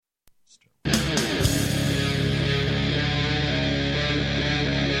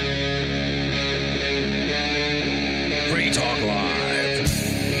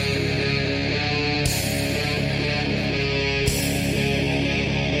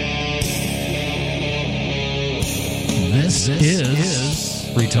This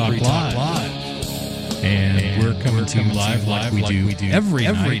is Free Talk Live. And we're coming to you live like we do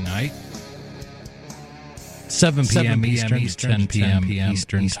every night. 7 p.m. Eastern, 10 p.m.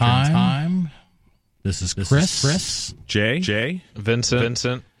 Eastern Time. This is Chris. Jay. Vincent.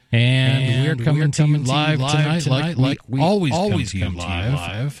 And we're coming to you live tonight like we always come to you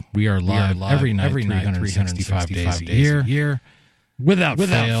live. We are live every night, 365 days a year. Without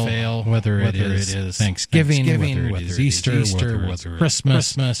fail, whether it is Thanksgiving, whether it is Easter, whether it's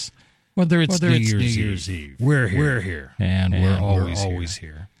Christmas, whether it's New Year's Eve. We're here. And we're always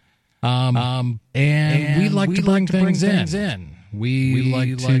here. And we like to bring things in. We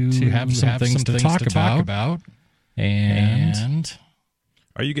like to have some things to talk about. And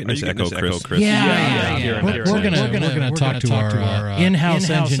are you getting this echo, Chris? Yeah. We're gonna talk to our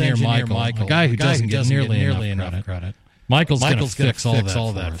in-house engineer, Michael, a guy who doesn't get nearly enough credit. Michael's going to fix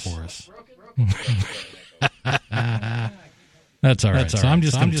all that for us. That's all right. So I'm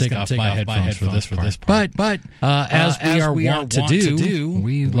just going to take off my headphones for this part. But as we are wont to do,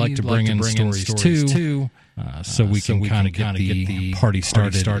 we like to bring in stories too, so we can kind of get the party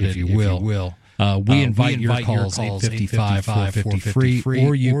started, if you will. We invite your calls 855-450-FREE,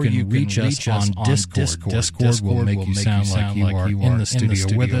 or you can reach us on Discord. Discord will make you sound like you are in the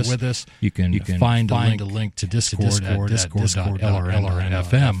studio with us. You can find a link to Discord at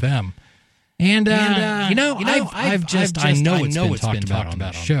discord.lrn.fm. And I know it's been talked about on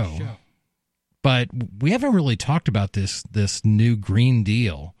the show, but we haven't really talked about this new Green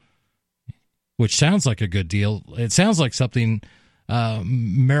Deal, which sounds like a good deal. It sounds like something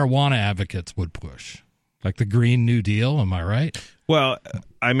marijuana advocates would push, like the Green New Deal. Am I right? Well,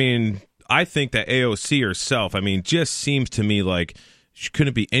 I mean, I think that AOC herself, just seems to me like she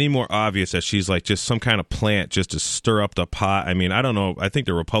couldn't be any more obvious that she's like just some kind of plant just to stir up the pot. I mean, I don't know. I think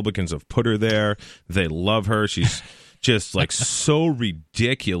the Republicans have put her there. They love her. She's just like so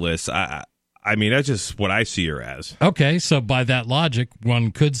ridiculous. I mean, that's just what I see her as. Okay, so by that logic,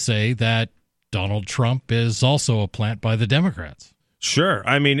 one could say that Donald Trump is also a plant by the Democrats. Sure.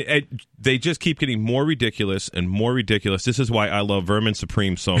 I mean, they just keep getting more ridiculous and more ridiculous. This is why I love Vermin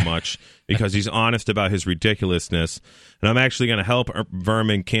Supreme so much, because he's honest about his ridiculousness. And I'm actually going to help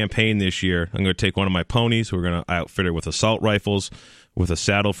Vermin campaign this year. I'm going to take one of my ponies. We're going to outfit her with assault rifles, with a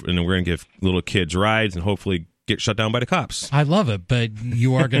saddle, and we're going to give little kids rides and hopefully get shut down by the cops. I love it, but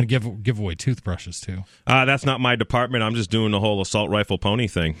you are going to give away toothbrushes too. That's not my department. I'm just doing the whole assault rifle pony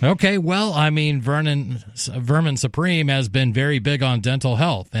thing. Okay, well, I mean, Vermin Supreme has been very big on dental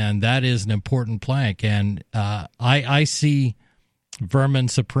health, and that is an important plank. And I see Vermin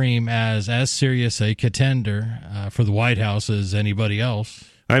Supreme as serious a contender for the White House as anybody else.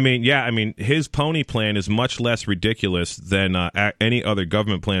 I mean, his pony plan is much less ridiculous than any other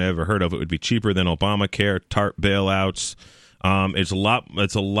government plan I ever heard of. It would be cheaper than Obamacare, TARP bailouts.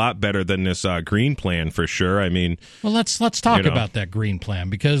 It's a lot better than this green plan for sure. I mean, well, let's talk about that green plan,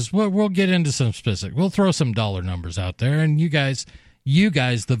 because we'll get into some specifics. We'll throw some dollar numbers out there, and you guys,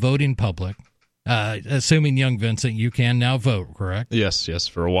 the voting public, assuming young Vincent, you can now vote, correct? Yes,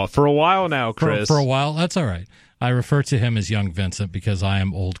 for a while now, Chris. For a while, that's all right. I refer to him as young Vincent because I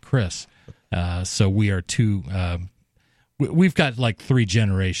am old Chris. So we are two. We've got like 3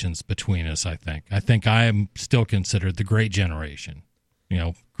 generations between us, I think. I think I am still considered the great generation.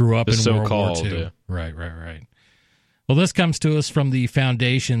 Grew up in World War II. Yeah. Right. Well, this comes to us from the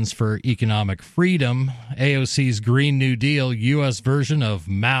Foundations for Economic Freedom. AOC's Green New Deal, U.S. version of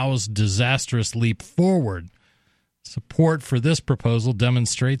Mao's disastrous leap forward. Support for this proposal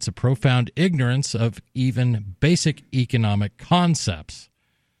demonstrates a profound ignorance of even basic economic concepts.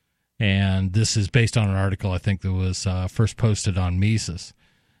 And this is based on an article, I think, that was first posted on Mises.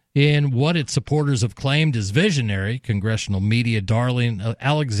 In what its supporters have claimed is visionary, congressional media darling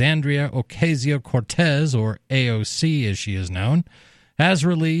Alexandria Ocasio-Cortez, or AOC as she is known, has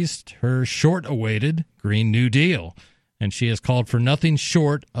released her short-awaited Green New Deal, and she has called for nothing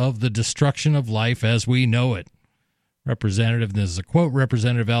short of the destruction of life as we know it.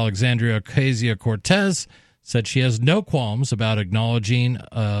 Representative Alexandria Ocasio-Cortez said she has no qualms about acknowledging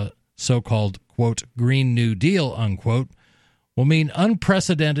a so-called, quote, Green New Deal, unquote, will mean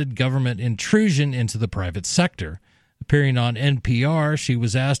unprecedented government intrusion into the private sector. Appearing on NPR, she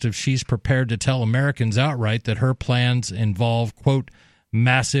was asked if she's prepared to tell Americans outright that her plans involve, quote,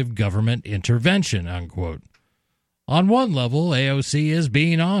 massive government intervention, unquote. On one level, AOC is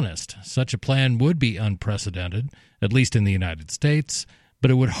being honest. Such a plan would be unprecedented, at least in the United States,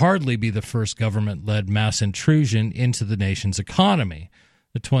 but it would hardly be the first government-led mass intrusion into the nation's economy.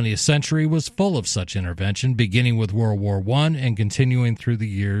 The 20th century was full of such intervention, beginning with World War I and continuing through the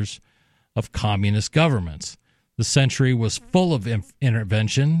years of communist governments. The century was full of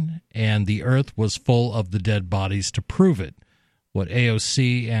intervention, and the earth was full of the dead bodies to prove it. What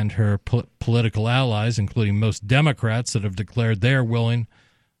AOC and her political allies, including most Democrats that have declared they are willing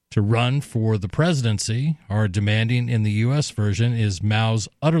to run for the presidency, are demanding in the U.S. version is Mao's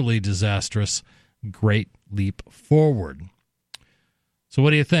utterly disastrous Great Leap Forward. So what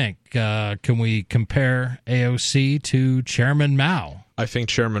do you think? Can we compare AOC to Chairman Mao? I think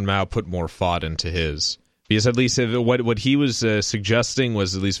Chairman Mao put more thought into his, because at least what he was suggesting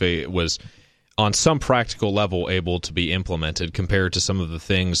was at least was on some practical level able to be implemented compared to some of the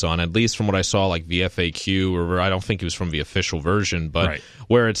things on, at least from what I saw, like the FAQ, or I don't think it was from the official version, but right,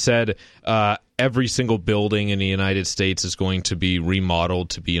 where it said every single building in the United States is going to be remodeled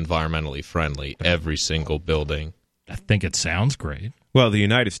to be environmentally friendly. Every single building. I think it sounds great. Well, the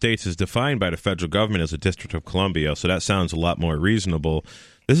United States is defined by the federal government as a District of Columbia, so that sounds a lot more reasonable.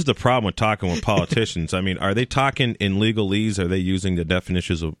 This is the problem with talking with politicians. I mean, are they talking in legalese? Are they using the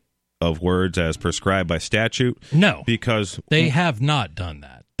definitions of words as prescribed by statute? No, because they have not done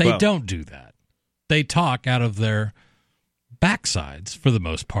that. They don't do that. They talk out of their backsides for the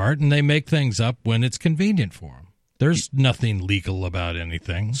most part, and they make things up when it's convenient for them. There's nothing legal about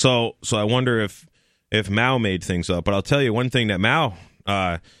anything. So I wonder if Mao made things up. But I'll tell you one thing that Mao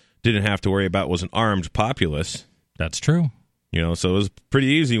didn't have to worry about was an armed populace. That's true. So it was pretty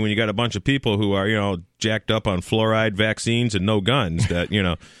easy when you got a bunch of people who are, jacked up on fluoride vaccines and no guns that,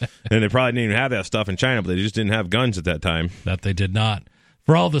 and they probably didn't even have that stuff in China, but they just didn't have guns at that time. That they did not.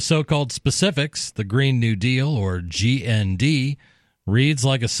 For all the so-called specifics, the Green New Deal, or GND, reads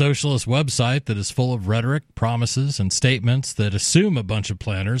like a socialist website that is full of rhetoric, promises, and statements that assume a bunch of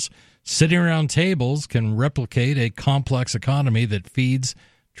planners sitting around tables can replicate a complex economy that feeds,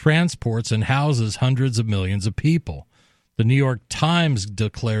 transports, and houses hundreds of millions of people. The New York Times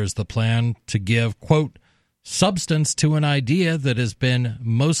declares the plan to give, quote, substance to an idea that has been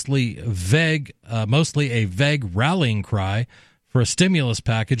mostly a vague rallying cry for a stimulus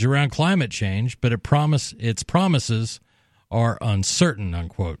package around climate change, but its promises are uncertain,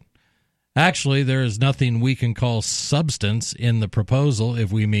 unquote. Actually, there is nothing we can call substance in the proposal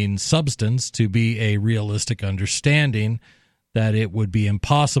if we mean substance to be a realistic understanding that it would be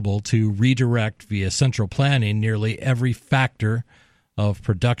impossible to redirect via central planning nearly every factor of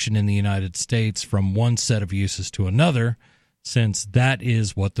production in the United States from one set of uses to another, since that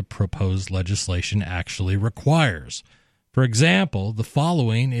is what the proposed legislation actually requires. For example, the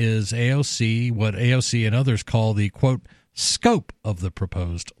following is what AOC and others call the, quote, scope of the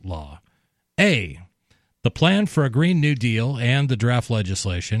proposed law. A, the plan for a Green New Deal and the draft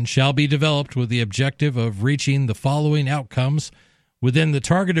legislation shall be developed with the objective of reaching the following outcomes within the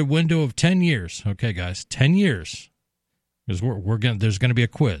targeted window of 10 years. Okay, guys, 10 years. Because there's going to be a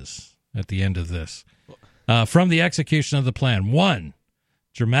quiz at the end of this. From the execution of the plan. 1,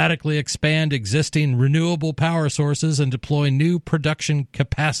 dramatically expand existing renewable power sources and deploy new production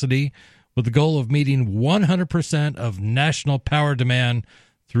capacity with the goal of meeting 100% of national power demand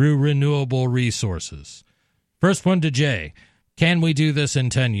through renewable resources. First one to Jay. Can we do this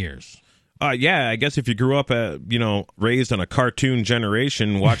in 10 years? Yeah, I guess if you grew up, raised on a cartoon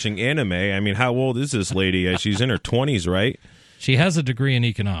generation watching anime, I mean, how old is this lady? She's in her 20s, right? She has a degree in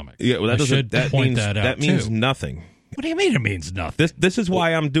economics. Yeah, well, that means nothing. What do you mean it means nothing? This is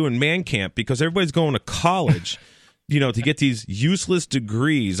why I'm doing man camp, because everybody's going to college, to get these useless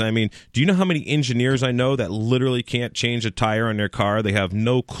degrees. I mean, do you know how many engineers I know that literally can't change a tire on their car? They have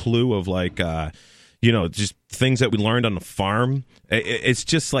no clue of just things that we learned on the farm. It's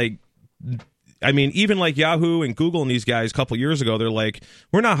just like, I mean, even like Yahoo and Google and these guys a couple years ago, they're like,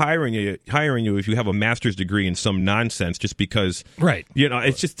 we're not hiring you if you have a master's degree in some nonsense just because, right?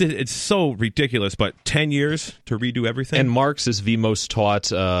 It's so ridiculous. But 10 years to redo everything. And Marx is the most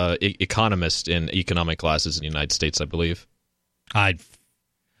taught economist in economic classes in the United States, I believe. I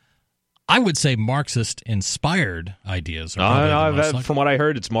would say Marxist-inspired ideas are from what I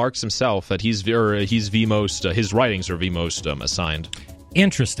heard, it's Marx himself that he's the most. His writings are the most assigned.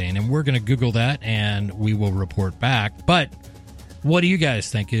 Interesting, and we're going to Google that, and we will report back. But what do you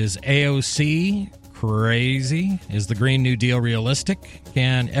guys think? Is AOC crazy? Is the Green New Deal realistic?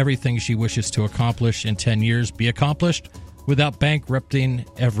 Can everything she wishes to accomplish in 10 years be accomplished without bankrupting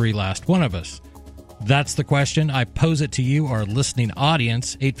every last one of us? That's the question. I pose it to you, our listening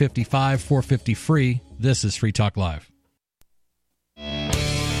audience, 855-450-FREE. This is Free Talk Live.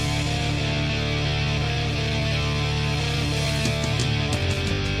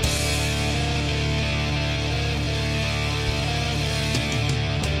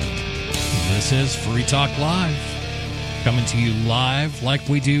 This is Free Talk Live, coming to you live like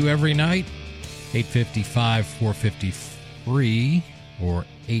we do every night 855-450-FREE or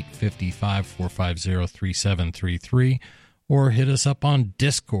 855-450-3733, or hit us up on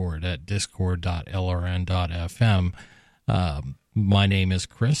Discord at discord.lrn.fm. My name is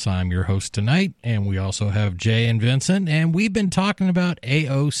Chris. I'm your host tonight, and we also have Jay and Vincent, and we've been talking about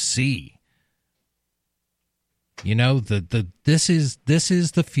AOC. You know, this is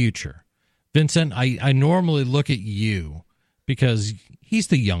the future. Vincent, I normally look at you because he's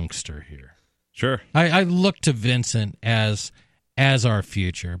the youngster here. Sure. I look to Vincent as our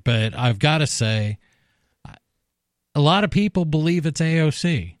future, but I've got to say, a lot of people believe it's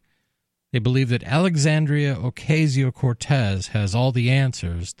AOC. They believe that Alexandria Ocasio-Cortez has all the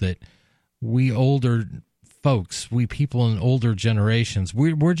answers, that we older folks, we people in older generations,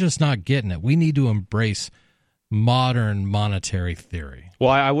 we're just not getting it. We need to embrace modern monetary theory. Well,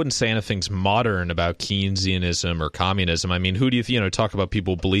 I wouldn't say anything's modern about Keynesianism or communism. I mean, who do you talk about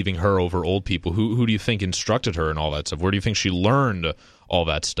people believing her over old people? Who do you think instructed her and all that stuff? Where do you think she learned all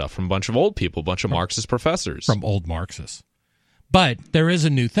that stuff? From a bunch of old people, a bunch of Marxist professors. From old Marxists. But there is a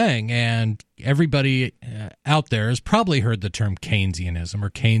new thing, and everybody out there has probably heard the term Keynesianism or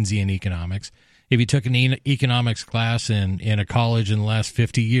Keynesian economics. If you took an economics class in a college in the last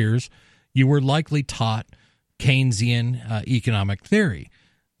 50 years, you were likely taught Keynesian economic theory.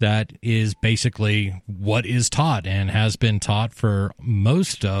 That is basically what is taught and has been taught for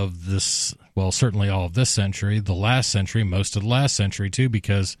most of this, well, certainly all of this century, the last century, most of the last century too,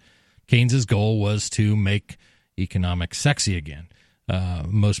 because Keynes's goal was to make economics sexy again.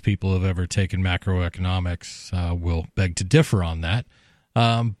 Most people who have ever taken macroeconomics will beg to differ on that.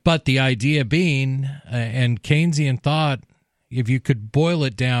 But the idea being, and Keynesian thought, if you could boil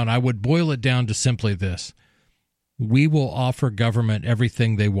it down, I would boil it down to simply this: we will offer government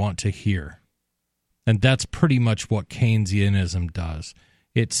everything they want to hear. And that's pretty much what Keynesianism does.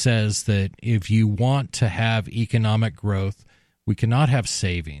 It says that if you want to have economic growth, we cannot have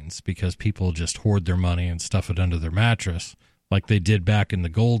savings because people just hoard their money and stuff it under their mattress like they did back in the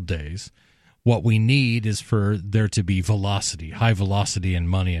gold days. What we need is for there to be velocity, high velocity in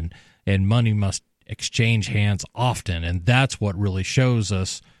money, and money must exchange hands often. And that's what really shows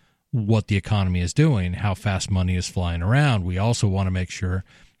us what the economy is doing, how fast money is flying around. We also want to make sure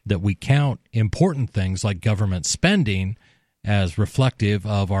that we count important things like government spending as reflective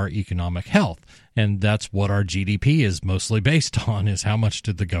of our economic health. And that's what our GDP is mostly based on, is how much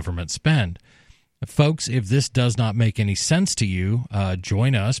did the government spend. Folks, if this does not make any sense to you,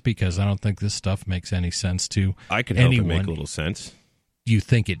 join us, because I don't think this stuff makes any sense to I can help anyone. it make a little sense. You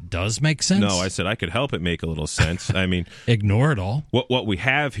think it does make sense? No, I said I could help it make a little sense. I mean, ignore it all. What we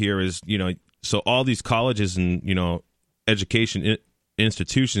have here is, so all these colleges and, education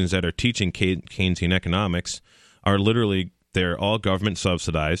institutions that are teaching Keynesian economics are literally, they're all government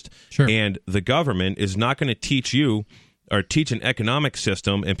subsidized. Sure. And the government is not going to teach you or teach an economic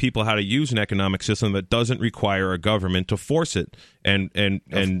system and people how to use an economic system that doesn't require a government to force it and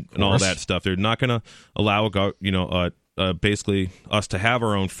all that stuff. They're not going to allow basically us to have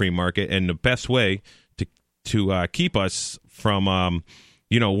our own free market, and the best way to keep us from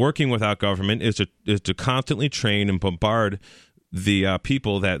working without government is to constantly train and bombard the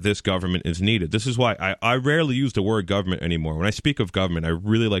people that this government is needed. This is why I rarely use the word government anymore. When I speak of government, I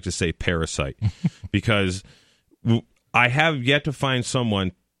really like to say parasite, because I have yet to find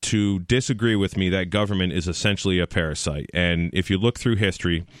someone to disagree with me that government is essentially a parasite. And if you look through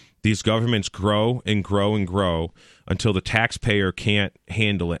history, these governments grow and grow and grow until the taxpayer can't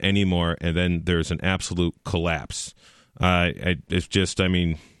handle it anymore, and then there's an absolute collapse. It's just,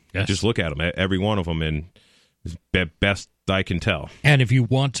 Yes. Just look at them, every one of them, and best I can tell. And if you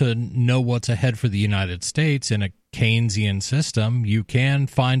want to know what's ahead for the United States in a Keynesian system, you can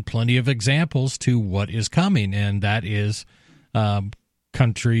find plenty of examples to what is coming, and that is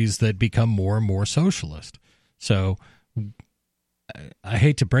countries that become more and more socialist. So I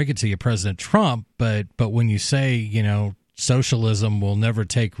hate to break it to you, President Trump, but when you say, socialism will never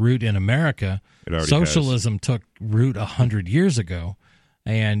take root in America, socialism took root 100 years ago,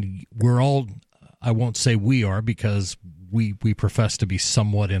 and we're all, I won't say we are, because we profess to be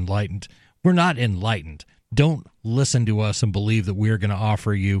somewhat enlightened. We're not enlightened. Don't listen to us and believe that we're going to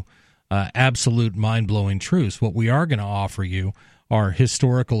offer you absolute mind-blowing truths. What we are going to offer you are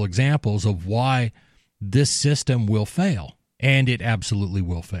historical examples of why this system will fail, and it absolutely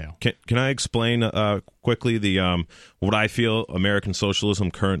will fail. Can I explain quickly the what I feel American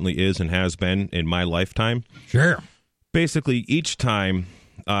socialism currently is and has been in my lifetime? Sure. Basically, each time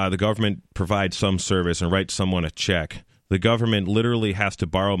the government provides some service and writes someone a check, the government literally has to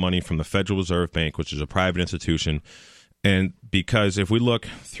borrow money from the Federal Reserve Bank, which is a private institution. And because if we look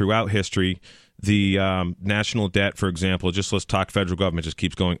throughout history, The national debt, for example, just let's talk federal government, just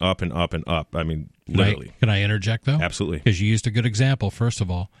keeps going up and up and up. I mean, literally. Can I interject, though? Absolutely. Because you used a good example, first of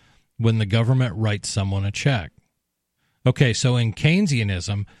all, when the government writes someone a check. Okay, so in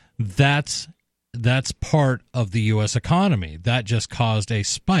Keynesianism, that's part of the U.S. economy. That just caused a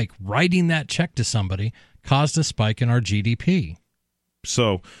spike. Writing that check to somebody caused a spike in our GDP.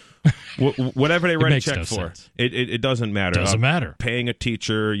 So whatever they write a check no for, sense. it doesn't matter. Doesn't matter. Paying a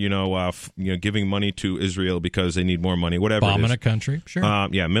teacher, giving money to Israel because they need more money, whatever. Bombing it is. a country, sure.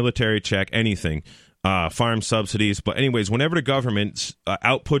 Military check, anything. Farm subsidies. But anyways, whenever the government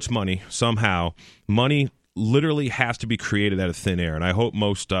outputs money somehow, money literally has to be created out of thin air. And I hope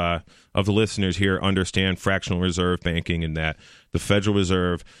most of the listeners here understand fractional reserve banking and that the Federal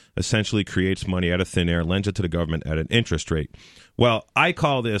Reserve essentially creates money out of thin air, lends it to the government at an interest rate. Well, I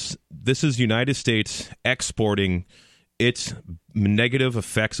call this is United States exporting its negative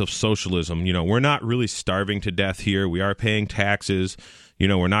effects of socialism. We're not really starving to death here. We are paying taxes.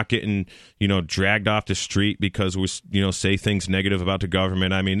 We're not getting, dragged off the street because we, say things negative about the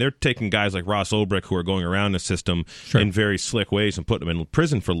government. I mean, they're taking guys like Ross Ulbricht who are going around the system in very slick ways and putting them in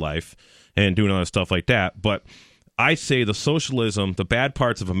prison for life and doing all that stuff like that. But I say the socialism, the bad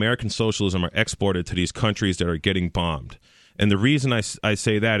parts of American socialism are exported to these countries that are getting bombed. And the reason I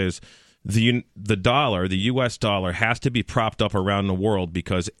say that is the dollar, the U.S. dollar, has to be propped up around the world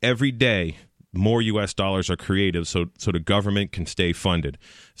because every day more U.S. dollars are created so the government can stay funded.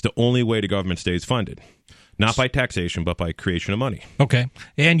 It's the only way the government stays funded. Not by taxation, but by creation of money. Okay.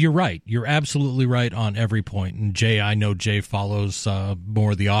 And you're right. You're absolutely right on every point. And I know Jay follows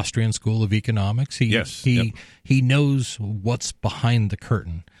more the Austrian School of Economics. He knows what's behind the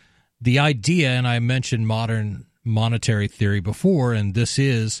curtain. The idea, and I mentioned modern monetary theory before, and this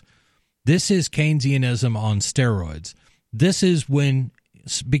is Keynesianism on steroids. This is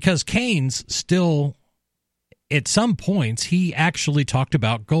because Keynes still, at some points, he actually talked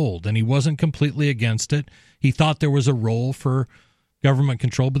about gold, and he wasn't completely against it. He thought there was a role for government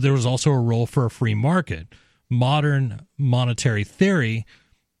control, but there was also a role for a free market. Modern monetary theory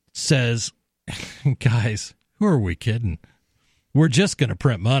says, guys, who are we kidding? We're just going to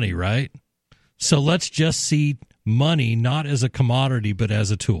print money, right? So let's just see money not as a commodity, but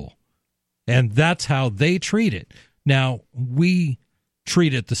as a tool. And that's how they treat it. Now, we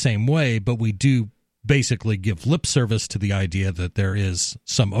treat it the same way, but we do basically give lip service to the idea that there is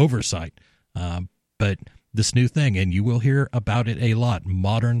some oversight. But this new thing, and you will hear about it a lot,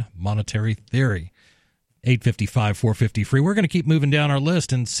 modern monetary theory. 855-450 free. We're going to keep moving down our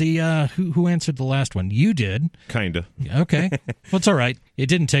list and see who answered the last one. You did. Kind of. Okay. Well, it's all right. It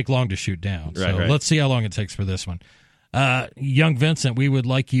didn't take long to shoot down. So let's see how long it takes for this one. Young Vincent, we would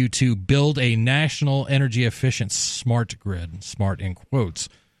like you to build a national energy efficient smart grid. Smart in quotes.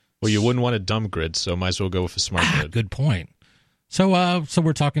 Well, you wouldn't want a dumb grid, so might as well go with a smart grid. Good point. So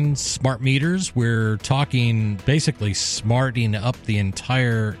we're talking smart meters. We're talking basically smarting up the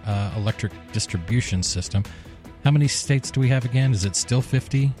entire electric distribution system. How many states do we have again? Is it still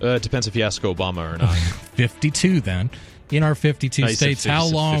 50? It depends if you ask Obama or not. 52 then. In our 52 states, how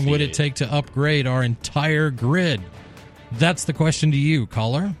long would it take to upgrade our entire grid? That's the question to you,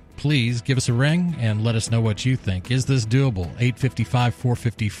 caller. Please give us a ring and let us know what you think. Is this doable?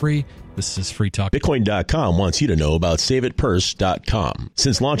 855-450-FREE. This is Free Talk. Bitcoin.com wants you to know about SaveItPurse.com.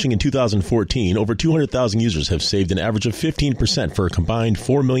 Since launching in 2014, over 200,000 users have saved an average of 15% for a combined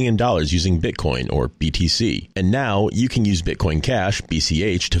 $4 million using Bitcoin, or BTC. And now you can use Bitcoin Cash,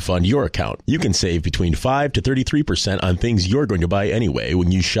 BCH, to fund your account. You can save between 5 to 33% on things you're going to buy anyway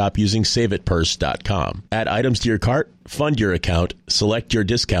when you shop using SaveItPurse.com. Add items to your cart, fund your account, select your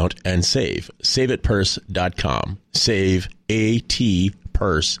discount, and save. SaveItPurse.com. Save ATPurse.com.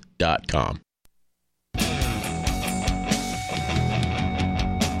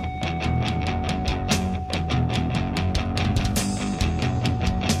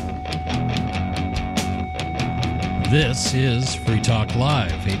 This is Free Talk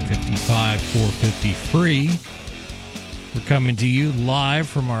Live, 855-450-FREE. We're coming to you live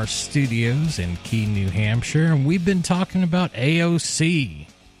from our studios in Keene, New Hampshire, and we've been talking about AOC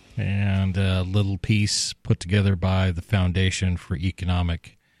and a little piece put together by the Foundation for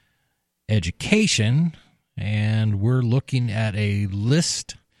Economic Education, and we're looking at a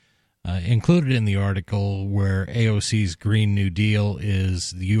list included in the article where AOC's Green New Deal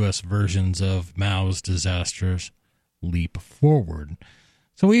is the U.S. versions of Mao's disastrous leap forward.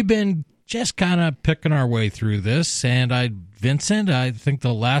 So we've been just kind of picking our way through this, and Vincent, I think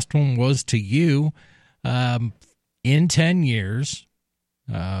the last one was to you. In 10 years,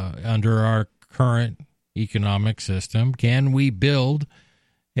 under our current economic system, can we build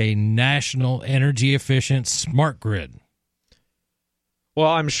a national energy efficient smart grid? Well,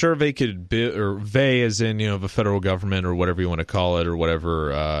 I'm sure they could build, or they, as in the federal government or whatever you want to call it, or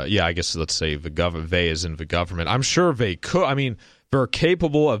whatever. I guess let's say they, as in the government. I'm sure they could. I mean, they're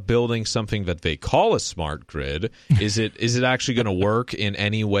capable of building something that they call a smart grid. Is it actually going to work in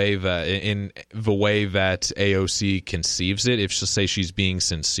any way in the way that AOC conceives it? If she'll say she's being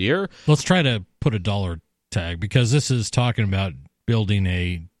sincere, let's try to put a dollar tag, because this is talking about building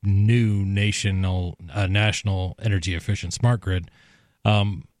a new national energy efficient smart grid.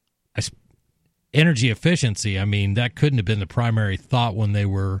 Energy efficiency, I mean, that couldn't have been the primary thought when they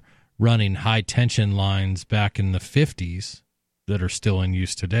were running high tension lines back in the 50s that are still in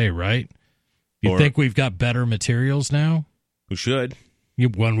use today, right? You think we've got better materials now? Who should?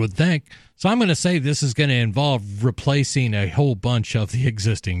 One would think. So I'm going to say this is going to involve replacing a whole bunch of the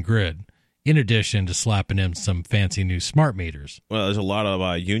existing grid, in addition to slapping in some fancy new smart meters. Well, there's a lot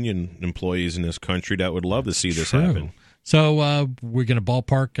of union employees in this country that would love to see this happen. So we're going to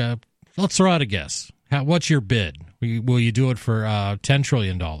ballpark. Let's throw out a guess. What's your bid? Will you do it for $10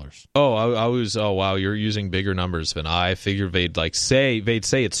 trillion? Oh, I was. Oh, wow, you're using bigger numbers than I figured. They'd say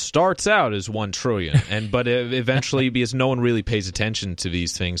it starts out as $1 trillion, but eventually, because no one really pays attention to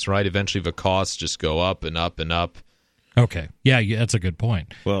these things, right? Eventually, the costs just go up and up and up. Okay, yeah, that's a good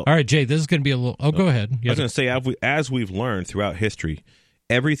point. Well, all right, Jay, this is going to be a little. Oh, go ahead. I was going to say, as we've learned throughout history,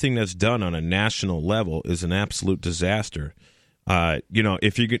 everything that's done on a national level is an absolute disaster.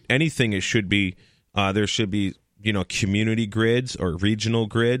 If you get anything, it should be there should be community grids or regional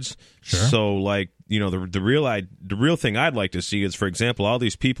grids. Sure. So the real thing I'd like to see is, for example, all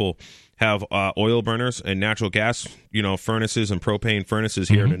these people have oil burners and natural gas furnaces and propane furnaces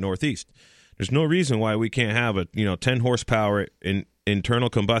here in the Northeast. There's no reason why we can't have a 10 horsepower internal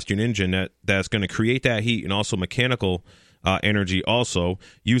combustion engine that's going to create that heat and also mechanical energy, also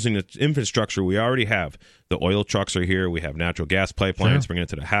using the infrastructure we already have. The oil trucks are here. We have natural gas pipelines bringing it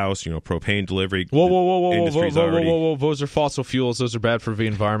to the house. Propane delivery. Whoa! Those are fossil fuels. Those are bad for the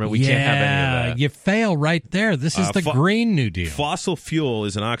environment. We can't have any of that. You fail right there. This is the Green New Deal. Fossil fuel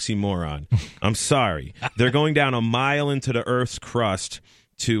is an oxymoron. I'm sorry. They're going down a mile into the Earth's crust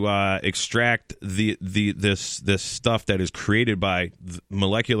to extract this stuff that is created by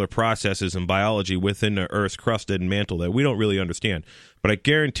molecular processes and biology within the Earth's crusted mantle that we don't really understand. But I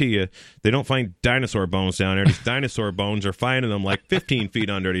guarantee you, they don't find dinosaur bones down there. These dinosaur bones are finding them like 15 feet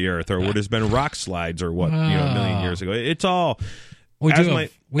under the earth, or where there's been rock slides, or a million years ago. It's all. We have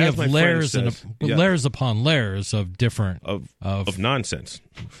layers layers upon layers of different of nonsense.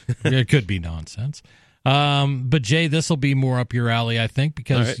 It could be nonsense. But Jay, this will be more up your alley, I think,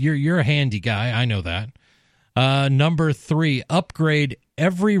 because you're a handy guy. I know that. Number 3, upgrade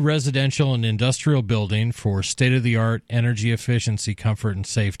every residential and industrial building for state-of-the-art energy efficiency, comfort, and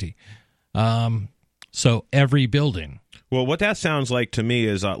safety. So every building. Well, what that sounds like to me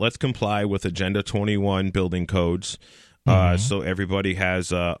is let's comply with Agenda 21 building codes. So everybody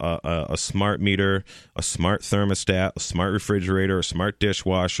has a smart meter, a smart thermostat, a smart refrigerator, a smart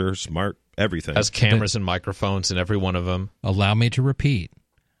dishwasher, smart everything. Has cameras and microphones in every one of them. Allow me to repeat.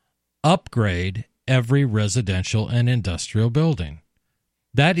 Upgrade every residential and industrial building.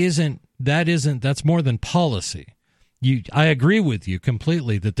 That's more than policy. I agree with you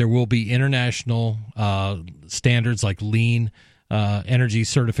completely that there will be international standards like lean energy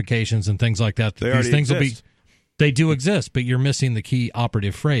certifications and things like that. These things exist. They do exist, but you're missing the key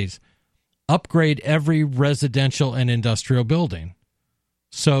operative phrase. Upgrade every residential and industrial building.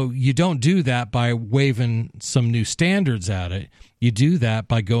 So you don't do that by waving some new standards at it. You do that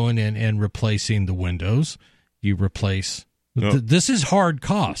by going in and replacing the windows. You replace... this is hard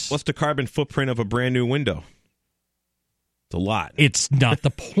costs. What's the carbon footprint of a brand new window? It's a lot. It's not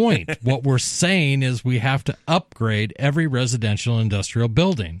the point. What we're saying is we have to upgrade every residential and industrial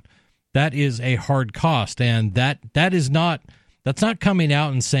building. That is a hard cost, and that's not coming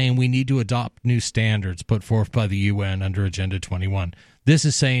out and saying we need to adopt new standards put forth by the UN under Agenda 21. This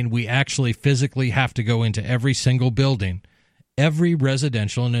is saying we actually physically have to go into every single building, every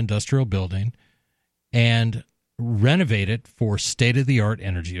residential and industrial building, and renovate it for state-of-the-art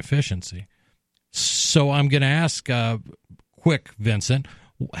energy efficiency. So I'm going to ask quick, Vincent,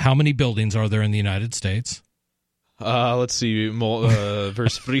 how many buildings are there in the United States? Let's see.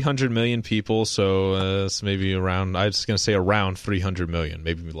 There's 300 million people, so it's maybe around. I was going to say around 300 million,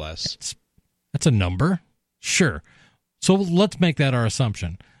 maybe less. That's a number, sure. So let's make that our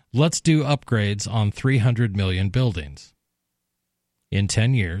assumption. Let's do upgrades on 300 million buildings in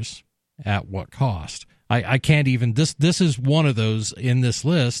 10 years. At what cost? I can't even. This is one of those in this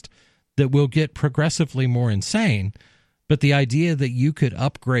list that will get progressively more insane. But the idea that you could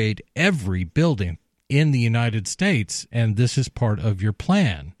upgrade every building in the United States, and this is part of your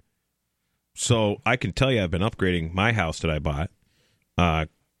plan. So I can tell you I've been upgrading my house that I bought.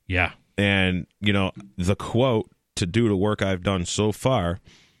 Yeah. And, the quote to do the work I've done so far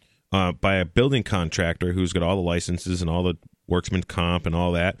by a building contractor who's got all the licenses and all the workman's comp and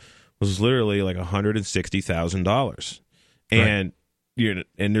all that was literally like $160,000. And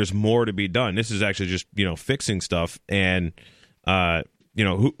and there's more to be done. This is actually just, fixing stuff. And,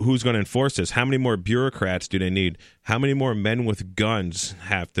 who's going to enforce this? How many more bureaucrats do they need? How many more men with guns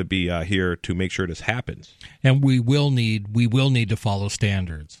have to be here to make sure this happens? And we will need to follow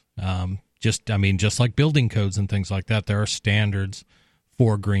standards. Just like building codes and things like that, there are standards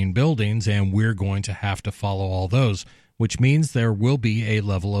for green buildings, and we're going to have to follow all those, which means there will be a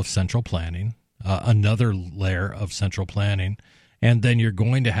level of central planning, another layer of central planning, and then you're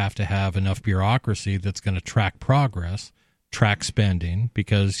going to have enough bureaucracy that's going to track progress, track spending,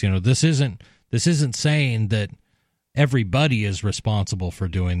 because this isn't saying that everybody is responsible for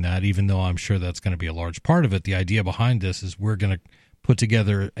doing that, even though I'm sure that's going to be a large part of it. The idea behind this is we're going to put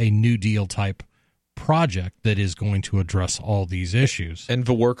together a New Deal type project that is going to address all these issues. And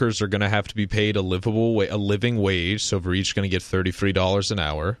the workers are going to have to be paid a living wage, so we're each going to get $33 an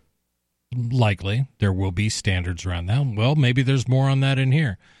hour. Likely. There will be standards around that. Well, maybe there's more on that in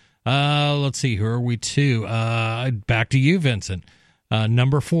here. Let's see. Who are we to? Back to you, Vincent.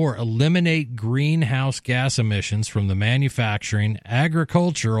 Number 4, eliminate greenhouse gas emissions from the manufacturing,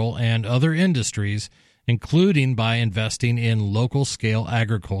 agricultural, and other industries, including by investing in local-scale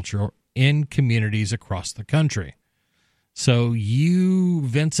agriculture in communities across the country. So you,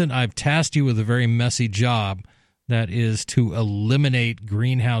 Vincent, I've tasked you with a very messy job. That is to eliminate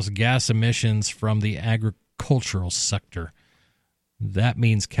greenhouse gas emissions from the agricultural sector. That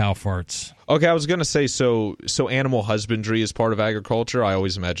means cow farts. Okay, I was going to say, so animal husbandry is part of agriculture. I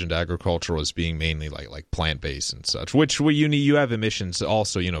always imagined agriculture as being mainly like plant-based and such, which you have emissions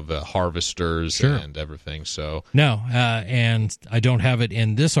also, the harvesters and everything. So no, and I don't have it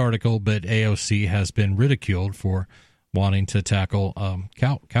in this article, but AOC has been ridiculed for wanting to tackle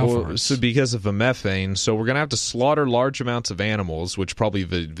cow farts. So because of the methane, so we're going to have to slaughter large amounts of animals, which probably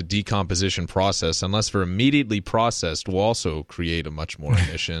the decomposition process, unless they're immediately processed, will also create a much more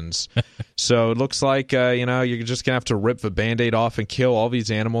emissions. So it looks like, you're just going to have to rip the Band-Aid off and kill all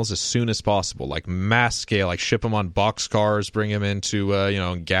these animals as soon as possible, like mass scale, like ship them on boxcars, bring them into,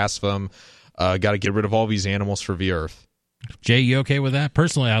 gas them. Got to get rid of all these animals for the earth. Jay, you okay with that?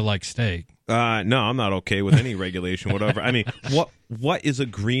 Personally, I like steak. No, I'm not okay with any regulation, whatever. I mean, what is a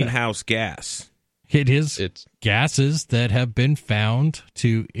greenhouse gas? It's gases that have been found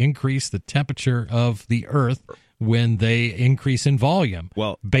to increase the temperature of the Earth when they increase in volume.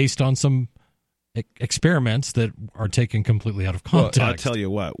 Well, based on some experiments that are taken completely out of context. Well, I'll tell you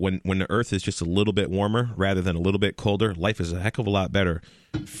what, when the Earth is just a little bit warmer rather than a little bit colder, life is a heck of a lot better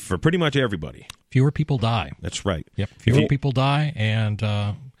for pretty much everybody. Fewer people die. That's right. Yep. Fewer people die, and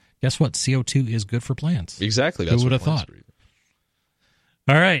guess what? CO2 is good for plants. Exactly. Who would have thought?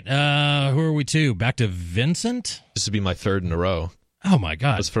 All right. Who are we to? Back to Vincent? This would be my third in a row. Oh, my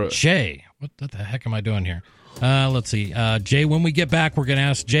God. Jay. What the heck am I doing here? Let's see. Jay, when we get back, we're going to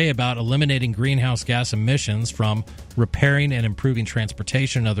ask Jay about eliminating greenhouse gas emissions from repairing and improving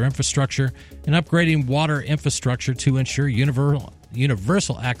transportation and other infrastructure and upgrading water infrastructure to ensure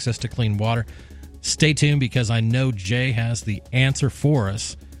universal access to clean water. Stay tuned because I know Jay has the answer for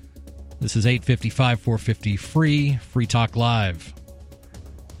us. This is 855-450 Free Talk Live.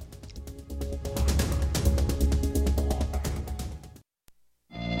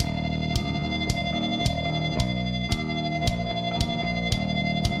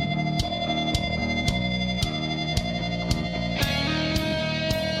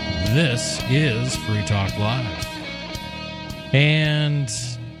 This is Free Talk Live. And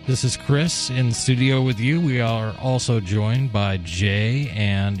this is Chris in the studio with you. We are also joined by Jay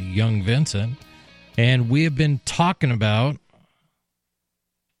and young Vincent. And we have been talking about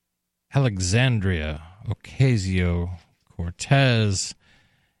Alexandria Ocasio-Cortez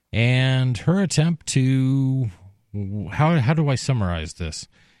and her attempt to, how do I summarize this?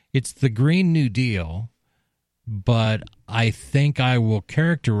 It's the Green New Deal, but I think I will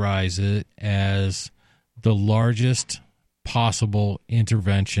characterize it as the largest possible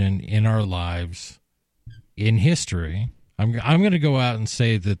intervention in our lives in history. I'm going to go out and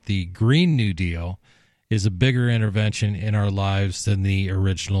say that the Green New Deal is a bigger intervention in our lives than the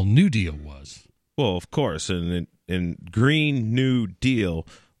original New Deal was. Well, of course. And in Green New Deal,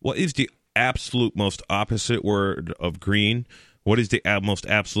 what is the absolute most opposite word of green? what is the most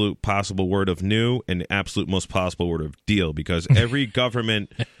absolute possible word of new and the absolute most possible word of deal? Because every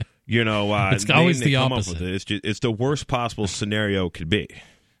government, it's always the opposite. It's the worst possible scenario could be.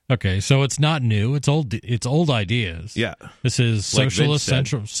 Okay, so it's not new. It's old. It's old ideas. Yeah, this is like socialist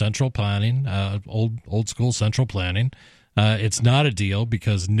central planning, old school central planning. It's not a deal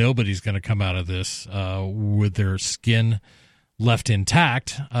because nobody's going to come out of this with their skin left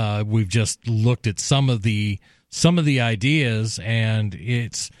intact. We've just looked at some of the ideas, and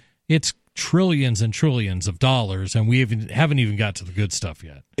it's trillions and trillions of dollars, and we haven't even got to the good stuff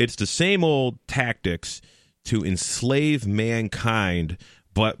yet. It's the same old tactics to enslave mankind,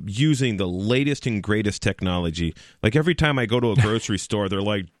 but using the latest and greatest technology. Like every time I go to a grocery store, they're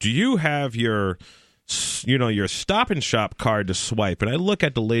like, "Do you have your Stop and Shop card to swipe?" And I look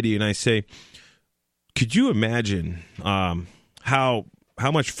at the lady and I say, "Could you imagine how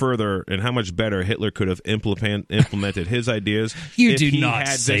much further and how much better Hitler could have implemented his ideas you if do he not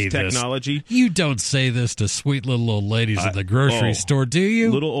had say this technology?" You don't say this to sweet little old ladies at the grocery store, do you?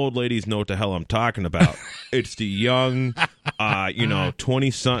 Little old ladies know what the hell I'm talking about. It's the young,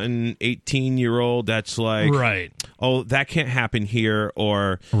 20-something, 18-year-old that's like, right. Oh, that can't happen here,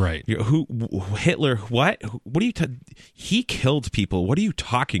 or right. Hitler, what? What are you? He killed people. What are you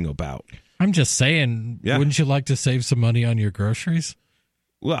talking about? I'm just saying, Wouldn't you like to save some money on your groceries?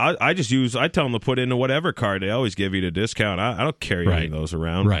 Well, I tell them to put in a whatever card. They always give you the discount. I don't carry any of those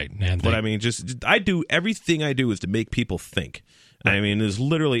around. Right. But I mean, everything I do is to make people think. Right. I mean, there's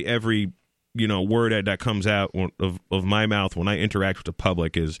literally every, word that comes out of my mouth when I interact with the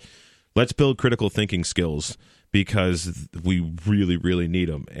public is, let's build critical thinking skills because we really, really need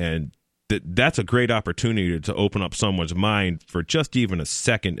them. And that's a great opportunity to open up someone's mind for just even a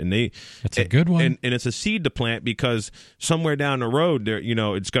second. And that's a good one. And it's a seed to plant because somewhere down the road, there,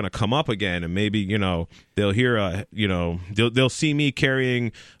 it's going to come up again. And maybe, they'll hear, they'll see me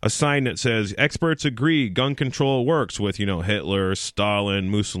carrying a sign that says, "Experts agree, gun control works," with, Hitler, Stalin,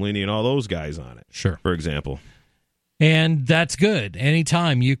 Mussolini, and all those guys on it. Sure. For example. And that's good.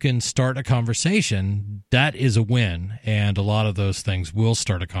 Anytime you can start a conversation, that is a win. And a lot of those things will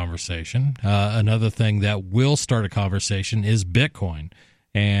start a conversation. Another thing that will start a conversation is Bitcoin.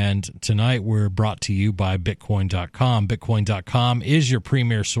 And tonight we're brought to you by Bitcoin.com. Bitcoin.com is your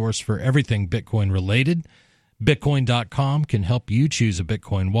premier source for everything Bitcoin related. Bitcoin.com can help you choose a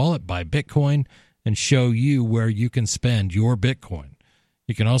Bitcoin wallet, buy Bitcoin, and show you where you can spend your Bitcoin.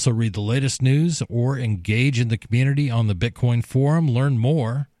 You can also read the latest news or engage in the community on the Bitcoin forum. Learn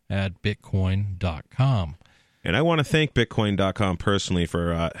more at Bitcoin.com. And I want to thank Bitcoin.com personally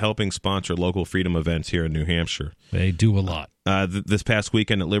for helping sponsor local freedom events here in New Hampshire. They do a lot. This past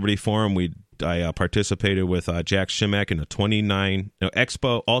weekend at Liberty Forum, I participated with Jack Shimek in the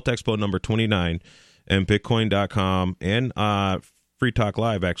Alt Expo number 29, and Bitcoin.com and Free Talk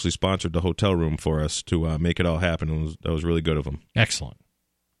Live actually sponsored the hotel room for us to make it all happen. That was really good of them. Excellent.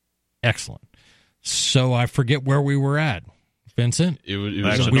 So I forget where we were at, Vincent. We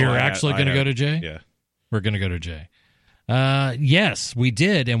were actually going to go to Jay? Yeah. We're going to go to Jay. Yes, we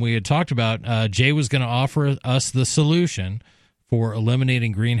did, and we had talked about Jay was going to offer us the solution for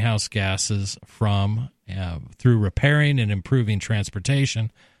eliminating greenhouse gases through repairing and improving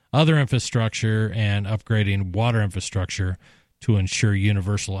transportation, other infrastructure, and upgrading water infrastructure to ensure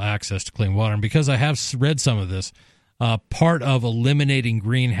universal access to clean water. And because I have read some of this, part of eliminating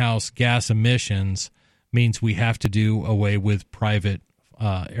greenhouse gas emissions means we have to do away with private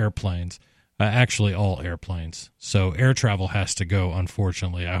airplanes, actually all airplanes. So air travel has to go,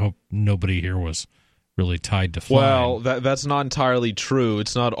 unfortunately. I hope nobody here was really tied to flying. Well, that's not entirely true.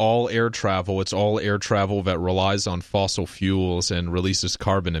 It's not all air travel. It's all air travel that relies on fossil fuels and releases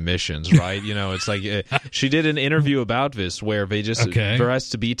carbon emissions, right? It's like she did an interview about this where there has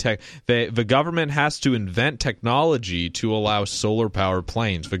to be the government has to invent technology to allow solar powered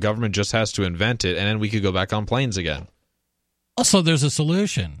planes. The government just has to invent it, and then we could go back on planes again. Also, there's a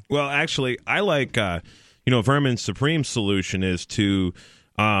solution. Well, actually, I like Vermin's supreme solution is to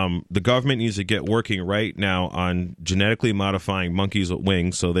the government needs to get working right now on genetically modifying monkeys with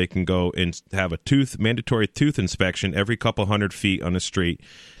wings so they can go and have a mandatory tooth inspection every couple 100 feet on the street.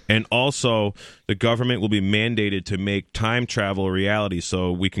 And also, the government will be mandated to make time travel a reality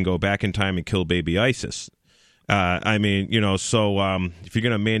so we can go back in time and kill baby ISIS. If you're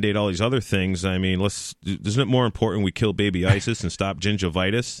going to mandate all these other things, isn't it more important we kill baby ISIS and stop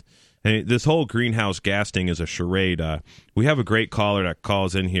gingivitis? And this whole greenhouse gas thing is a charade. We have a great caller that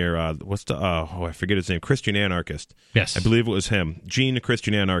calls in here. I forget his name. Christian Anarchist. Yes, I believe it was him. Gene, the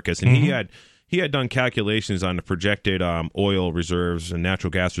Christian Anarchist, and he had done calculations on the projected oil reserves and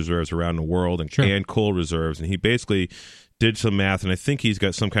natural gas reserves around the world, and coal reserves, and he basically did some math, and I think he's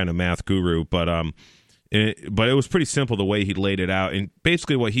got some kind of math guru, but it was pretty simple the way he laid it out. And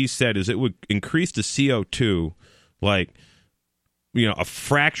basically what he said is it would increase the CO2 like, a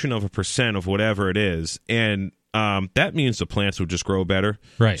fraction of a percent of whatever it is. And that means the plants would just grow better.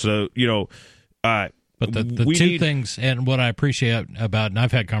 Right. So, but the two things, and what I appreciate about, and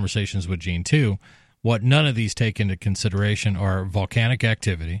I've had conversations with Gene too, what none of these take into consideration are volcanic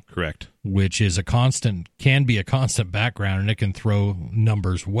activity. Correct. Which is can be a constant background, and it can throw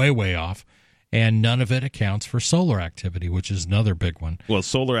numbers way, way off. And none of it accounts for solar activity, which is another big one. Well,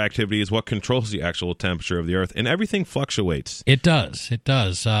 solar activity is what controls the actual temperature of the Earth, and everything fluctuates. It does.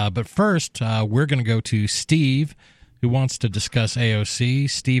 But first, we're going to go to Steve, who wants to discuss AOC.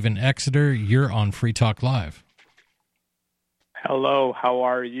 Steve in Exeter, you're on Free Talk Live. Hello, how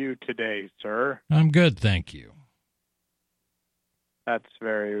are you today, sir? I'm good, thank you. That's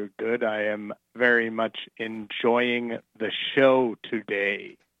very good. I am very much enjoying the show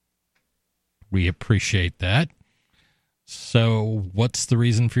today. We appreciate that. So what's the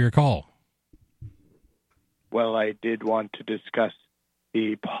reason for your call? Well, I did want to discuss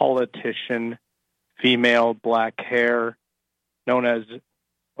the politician, female, black hair, known as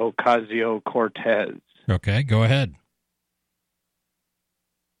Ocasio-Cortez. Okay, go ahead.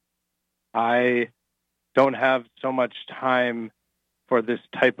 I don't have so much time for this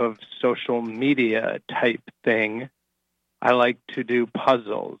type of social media type thing. I like to do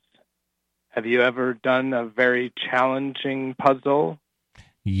puzzles. Have you ever done a very challenging puzzle?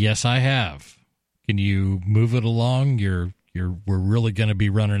 Yes, I have. Can you move it along? We're really going to be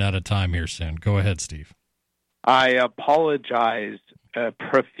running out of time here soon. Go ahead, Steve. I apologize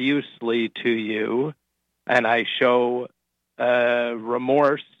profusely to you, and I show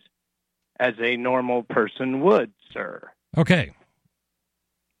remorse as a normal person would, sir. Okay.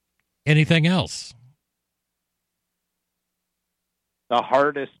 Anything else? The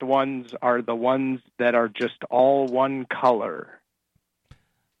hardest ones are the ones that are just all one color.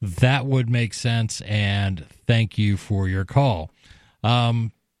 That would make sense, and thank you for your call.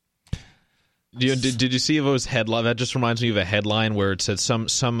 Did you see those headline? That just reminds me of a headline where it said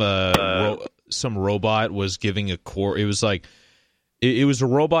some robot was giving a core. It was like it was a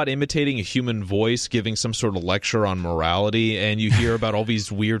robot imitating a human voice, giving some sort of lecture on morality, and you hear about all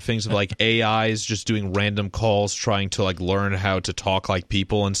these weird things of like AIs just doing random calls, trying to like learn how to talk like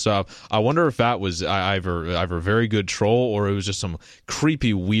people and stuff. I wonder if that was either a very good troll or it was just some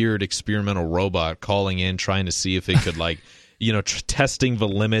creepy, weird experimental robot calling in, trying to see if it could like. Testing the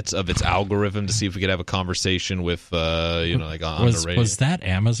limits of its algorithm to see if we could have a conversation with, like on the radio. Was that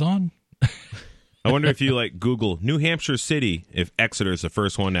Amazon? I wonder if you Google New Hampshire City, if Exeter is the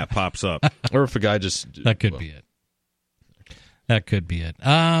first one that pops up, or if a guy just that could be it. That could be it.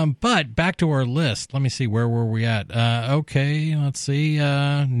 But back to our list. Let me see, where were we at? Okay, let's see.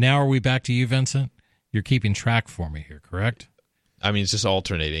 Now are we back to you, Vincent? You're keeping track for me here, correct? I mean, it's just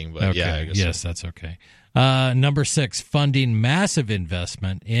alternating, but okay. yeah. I guess yes, so. That's okay. Number 6, funding massive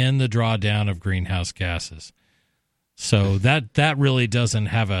investment in the drawdown of greenhouse gases. So that really doesn't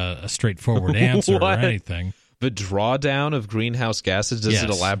have a straightforward answer or anything. The drawdown of greenhouse gases, does Yes. it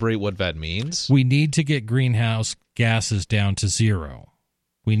elaborate what that means? We need to get greenhouse gases down to zero.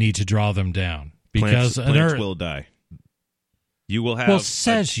 We need to draw them down. Because plants will die. You will have. Well,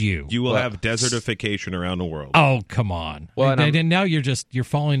 says you. You will have desertification around the world. Oh, come on. Well, and now you're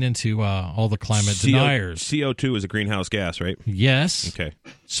falling into all the climate deniers. CO2 is a greenhouse gas, right? Yes. Okay.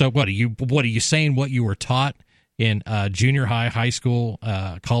 So what are you saying? What you were taught in junior high school,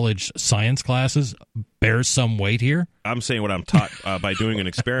 college science classes bears some weight here? I'm saying what I'm taught by doing an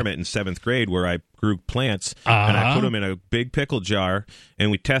experiment in 7th grade where I grew plants and I put them in a big pickle jar and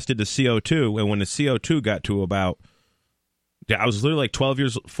we tested the CO2. And when the CO2 got to about, I was literally like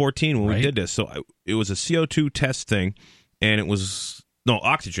 14 when we did this. So it was a CO2 test thing, and it was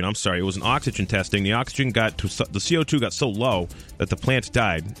oxygen. I'm sorry, it was an oxygen testing. The the CO2 got so low that the plants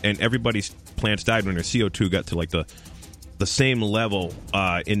died, and everybody's plants died when their CO2 got to like the same level.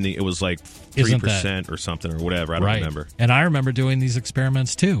 It was like 3% or something or whatever. I don't remember. And I remember doing these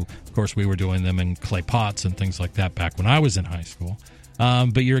experiments too. Of course, we were doing them in clay pots and things like that back when I was in high school.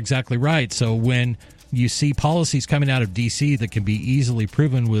 But you're exactly right. So when you see policies coming out of D.C. that can be easily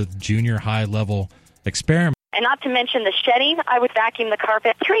proven with junior high level experiments. And not to mention the shedding, I would vacuum the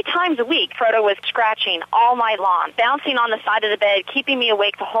carpet 3 times a week. Frodo was scratching all night long, bouncing on the side of the bed, keeping me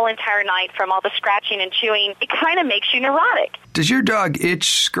awake the whole entire night from all the scratching and chewing. It kind of makes you neurotic. Does your dog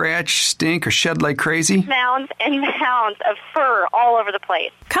itch, scratch, stink, or shed like crazy? Mounds and mounds of fur all over the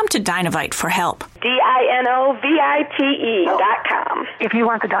place. Come to Dinovite for help. DINOVITE.com. If you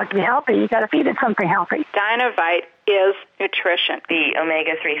want the dog to be healthy, you got to feed it something healthy. Dinovite is nutrition. The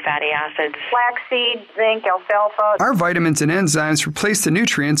omega-3 fatty acids. Flaxseed, zinc, alfalfa. Our vitamins and enzymes replace the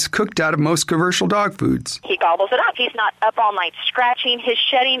nutrients cooked out of most commercial dog foods. He gobbles it up. He's not up all night scratching. His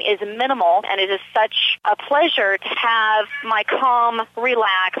shedding is minimal, and it is such a pleasure to have my calm,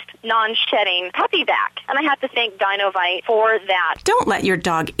 relaxed, non-shedding puppy back. And I have to thank Dinovite for that. Don't let your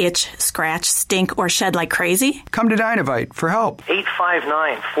dog itch, scratch, stink, or shed like crazy. Come to Dinovite for help.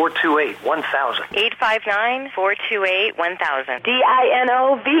 859-428-1000. 859-428-1000.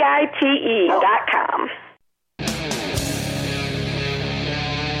 DINOVITE.com.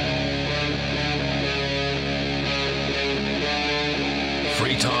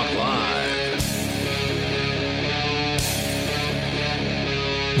 Free Talk Live.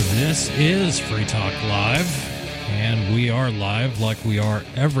 This is Free Talk Live, and we are live like we are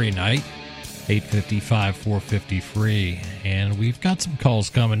every night, 855 450 free. And we've got some calls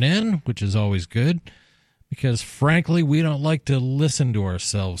coming in, which is always good, because frankly, we don't like to listen to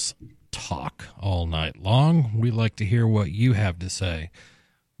ourselves talk all night long. We like to hear what you have to say.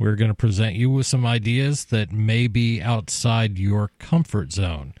 We're going to present you with some ideas that may be outside your comfort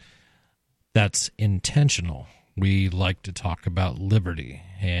zone. That's intentional. We like to talk about liberty,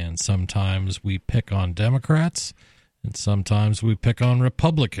 and sometimes we pick on Democrats, and sometimes we pick on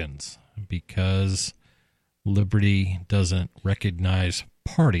Republicans, because liberty doesn't recognize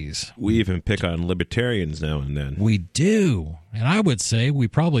parties. We even pick on libertarians now and then. We do. And I would say we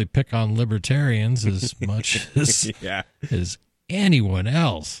probably pick on libertarians as much as anyone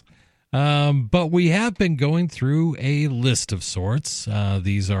else. But we have been going through a list of sorts.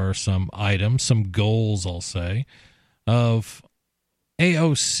 These are some items, some goals, I'll say, of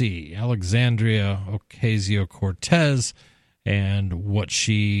AOC, Alexandria Ocasio-Cortez, and what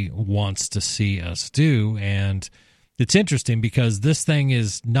she wants to see us do. And it's interesting because this thing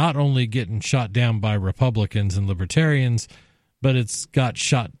is not only getting shot down by Republicans and libertarians, but it's got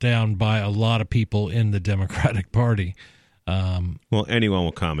shot down by a lot of people in the Democratic Party. Well, anyone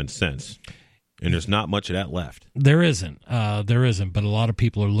with common sense. And there's not much of that left. There isn't. But a lot of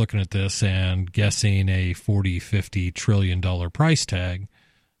people are looking at this and guessing a $40-50 trillion price tag.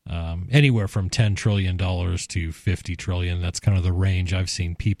 Anywhere from $10 trillion to $50 trillion. That's kind of the range I've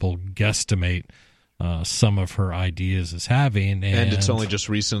seen people guesstimate some of her ideas as having. And it's only just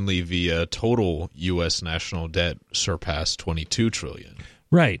recently the total U.S. national debt surpassed $22 trillion.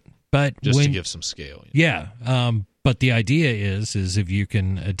 Right. But just to give some scale. Yeah. But the idea is if you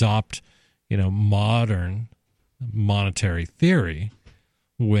can adopt, modern monetary theory,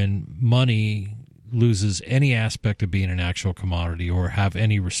 when money loses any aspect of being an actual commodity or have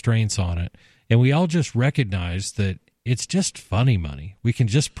any restraints on it, and we all just recognize that it's just funny money, we can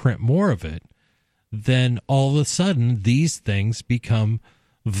just print more of it, then all of a sudden these things become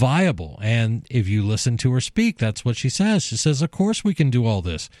viable. And if you listen to her speak, that's what she says. She says, of course we can do all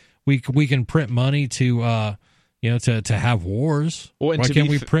this. We can print money to have wars. Why can't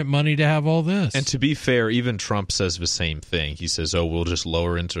we print money to have all this? And to be fair, even Trump says the same thing. He says, we'll just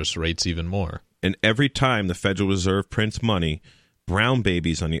lower interest rates even more. And every time the Federal Reserve prints money, brown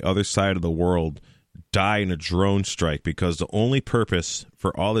babies on the other side of the world die in a drone strike, because the only purpose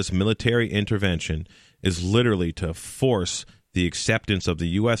for all this military intervention is literally to force the acceptance of the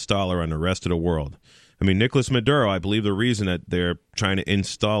U.S. dollar on the rest of the world. I mean, Nicolas Maduro, I believe the reason that they're trying to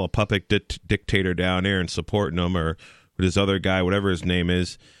install a puppet dictator down there and supporting him, or this other guy, whatever his name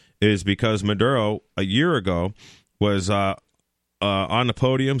is because Maduro, a year ago, was on the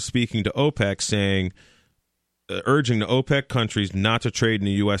podium speaking to OPEC, saying, urging the OPEC countries not to trade in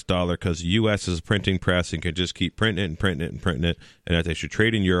the U.S. dollar because the U.S. is a printing press and can just keep printing it and printing it and printing it, and that they should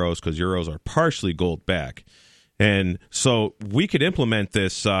trade in euros because euros are partially gold back. And so we could implement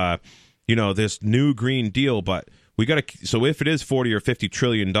this this new Green Deal, but we got to. So if it is $40 or $50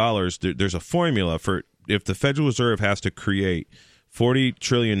 trillion, there's a formula for if the Federal Reserve has to create $40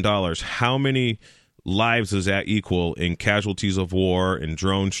 trillion. How many lives does that equal in casualties of war and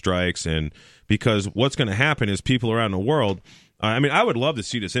drone strikes? And because what's going to happen is people around the world. I would love to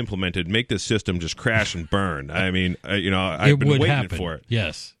see this implemented, make this system just crash and burn. I've been waiting for it.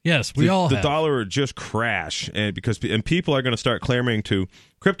 Yes, we all have. The dollar would just crash, and people are going to start clamoring to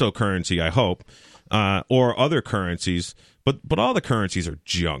cryptocurrency, I hope, or other currencies. But all the currencies are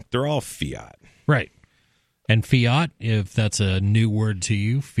junk. They're all fiat. Right. And fiat, if that's a new word to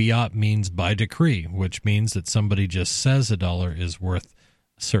you, fiat means by decree, which means that somebody just says a dollar is worth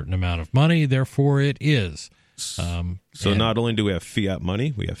a certain amount of money, therefore it is. So not only do we have fiat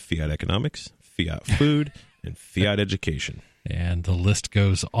money, we have fiat economics, fiat food, and fiat education. And the list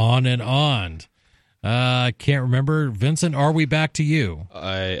goes on and on. I can't remember. Vincent, are we back to you?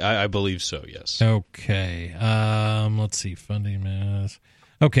 I believe so, yes. Okay. Let's see. Funding mass.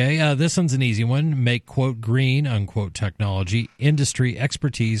 Okay, this one's an easy one. Make, quote, green, unquote, technology, industry,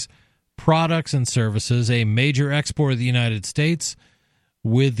 expertise, products, and services a major export of the United States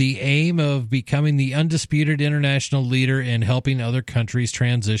with the aim of becoming the undisputed international leader in helping other countries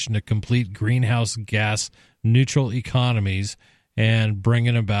transition to complete greenhouse gas neutral economies and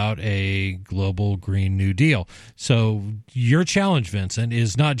bringing about a global Green New Deal. So your challenge, Vincent,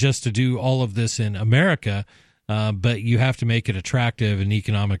 is not just to do all of this in America, but you have to make it attractive and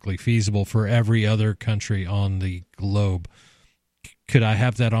economically feasible for every other country on the globe. Could I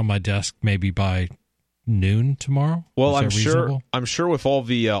have that on my desk maybe by noon tomorrow? Well, I'm sure with all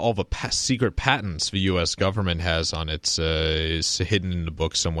the secret patents the U.S. government has on its is hidden in the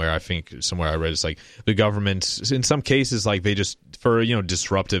book somewhere. I think somewhere I read it's like the government in some cases, like they just for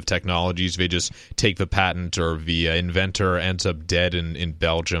disruptive technologies, they just take the patent, or the inventor ends up dead in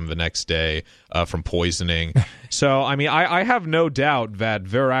Belgium the next day from poisoning. So I mean, I have no doubt that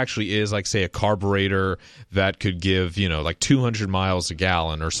there actually is, like, say, a carburetor that could give like 200 miles a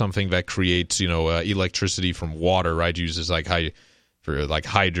gallon, or something that creates electricity from water, right? Uses like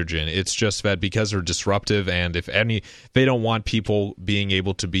hydrogen. It's just that because they're disruptive, and if they don't want people being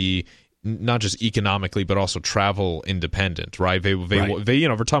able to be not just economically but also travel independent, right? They we're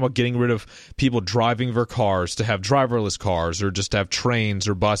talking about getting rid of people driving their cars to have driverless cars, or just to have trains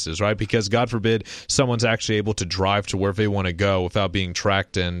or buses, right? Because God forbid someone's actually able to drive to where they want to go without being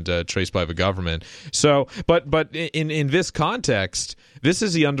tracked and traced by the government. So, but in this context, this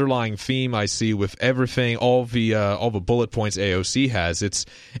is the underlying theme I see with everything, all the bullet points AOC has.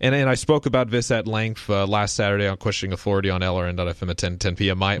 And I spoke about this at length last Saturday on Questioning Authority on LRN.FM at 10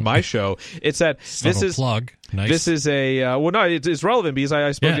 p.m. My show. It's that this is plug. Nice. This is a it's relevant because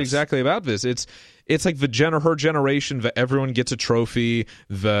I spoke exactly about this. It's like her generation that everyone gets a trophy,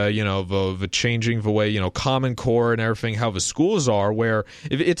 the changing the way, Common Core and everything, how the schools are, where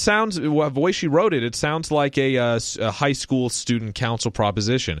it sounds, the way she wrote it sounds like a high school student council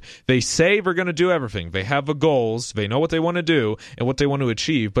proposition. They say they're going to do everything. They have the goals. They know what they want to do and what they want to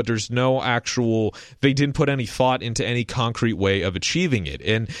achieve, but there's no they didn't put any thought into any concrete way of achieving it.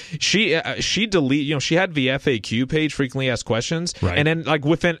 And she she had the FAQ page, frequently asked questions, right, and then like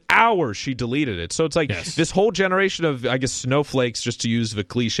within hours she deleted it. So it's like this whole generation of, I guess, snowflakes, just to use the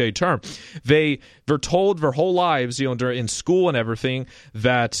cliche term, they're told their whole lives, in school and everything,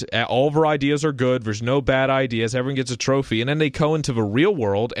 that all of our ideas are good, there's no bad ideas, everyone gets a trophy, and then they go into the real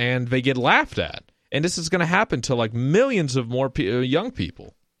world and they get laughed at. And this is going to happen to like millions of more young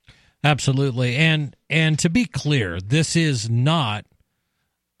people. Absolutely. And to be clear, this is not,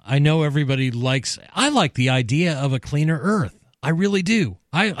 I know everybody I like the idea of a cleaner earth. I really do.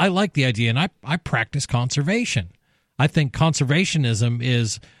 I like the idea, and I practice conservation. I think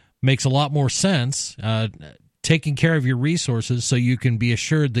conservationism makes a lot more sense, taking care of your resources so you can be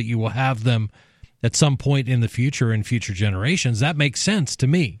assured that you will have them at some point in the future, in future generations. That makes sense to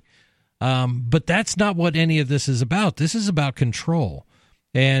me. But that's not what any of this is about. This is about control.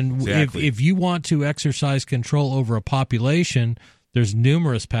 And exactly. if you want to exercise control over a population, there's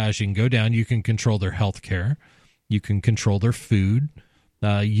numerous paths you can go down. You can control their health care. You can control their food.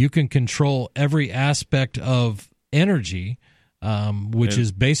 You can control every aspect of energy, which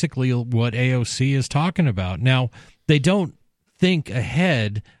is basically what AOC is talking about. Now, they don't think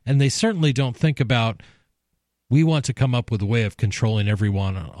ahead, and they certainly don't think about, we want to come up with a way of controlling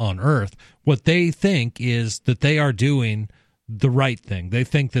everyone on Earth. What they think is that they are doing the right thing. They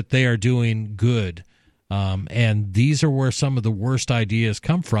think that they are doing good. And these are where some of the worst ideas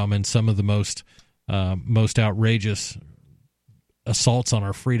come from, and some of the most outrageous assaults on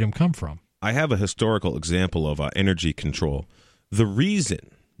our freedom come from. I have a historical example of energy control.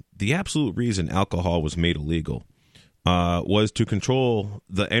 The absolute reason alcohol was made illegal was to control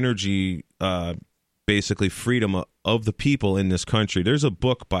the energy, basically freedom of the people in this country. There's a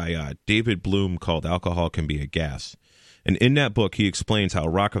book by David Bloom called Alcohol Can Be a Gas. And in that book, he explains how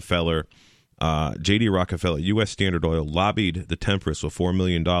Rockefeller, J.D. Rockefeller, U.S. Standard Oil, lobbied the Temperance with $4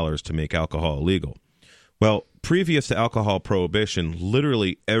 million to make alcohol illegal. Well, previous to alcohol prohibition,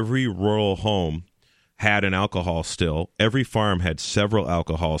 literally every rural home had an alcohol still. Every farm had several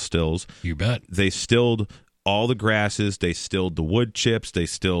alcohol stills. You bet. They stilled all the grasses. They stilled the wood chips. They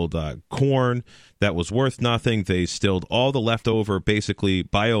stilled corn that was worth nothing. They stilled all the leftover, basically,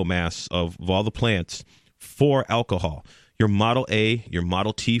 biomass of all the plants for alcohol. Your Model A, your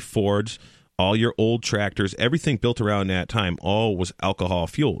Model T Fords, all your old tractors, everything built around that time, all was alcohol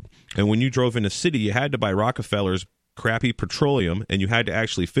fueled. And when you drove in a city, you had to buy Rockefeller's crappy petroleum, and you had to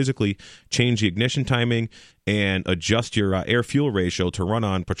actually physically change the ignition timing and adjust your air fuel ratio to run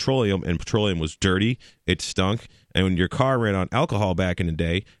on petroleum, and petroleum was dirty, it stunk. And when your car ran on alcohol back in the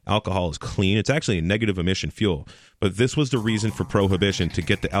day, alcohol is clean. It's actually a negative emission fuel. But this was the reason for prohibition, to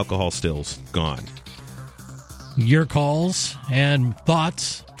get the alcohol stills gone. Your calls and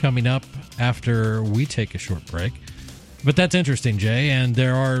thoughts coming up after we take a short break. But that's interesting, Jay, and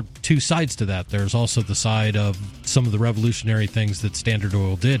there are two sides to that. There's also the side of some of the revolutionary things that Standard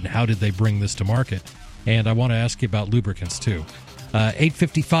Oil did, and how did they bring this to market? And I want to ask you about lubricants, too.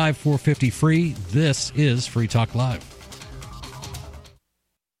 855-450-FREE. This is Free Talk Live.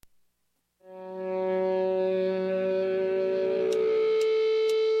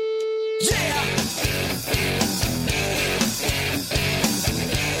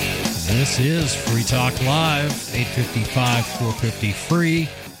 This is Free Talk Live, 855-450-FREE.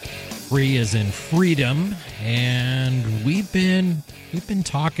 Free is in freedom, and we've been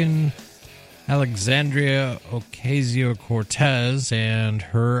talking Alexandria Ocasio-Cortez and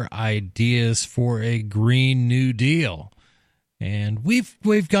her ideas for a Green New Deal. And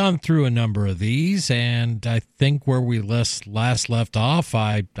we've gone through a number of these, and I think where we last left off,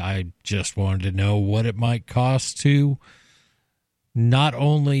 I just wanted to know what it might cost to not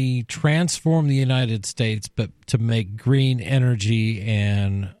only transform the United States, but to make green energy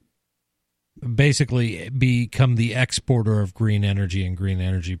and basically become the exporter of green energy and green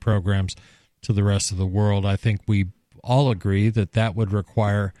energy programs to the rest of the world. I think we all agree that that would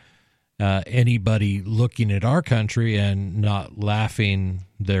require anybody looking at our country and not laughing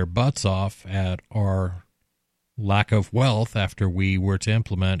their butts off at our lack of wealth after we were to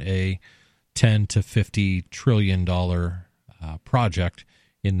implement a $10 to $50 trillion project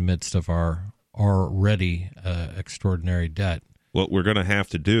in the midst of our already extraordinary debt. What we're going to have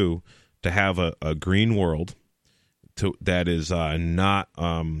to do to have a green world that is not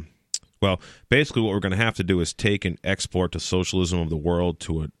basically what we're going to have to do is take and export the socialism of the world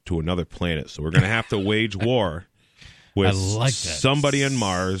to another planet. So we're going to have to wage war with somebody on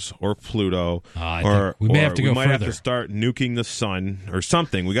Mars or Pluto, or we might have to start nuking the sun or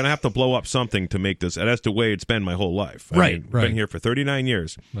something. We're going to have to blow up something to make this. And that's the way it's been my whole life. I've been here for 39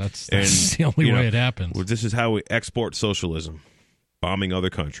 years. That's the only way it happens. This is how we export socialism, bombing other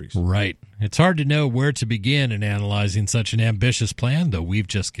countries. Right. It's hard to know where to begin in analyzing such an ambitious plan, though we've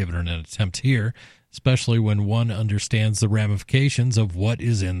just given it an attempt here, especially when one understands the ramifications of what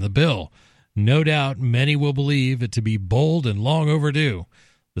is in the bill. No doubt many will believe it to be bold and long overdue.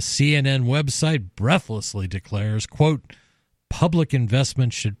 The CNN website breathlessly declares, quote, public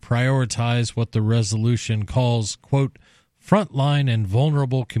investment should prioritize what the resolution calls, quote, frontline and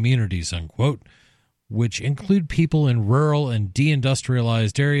vulnerable communities, unquote, which include people in rural and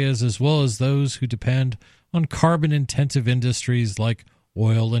deindustrialized areas as well as those who depend on carbon-intensive industries like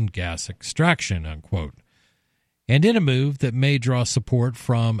oil and gas extraction, unquote. And in a move that may draw support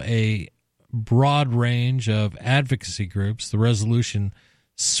from a broad range of advocacy groups, the resolution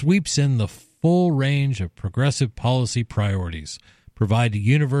sweeps in the full range of progressive policy priorities, provide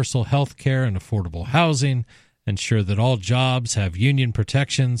universal health care and affordable housing, ensure that all jobs have union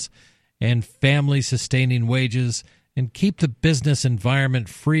protections and family-sustaining wages, and keep the business environment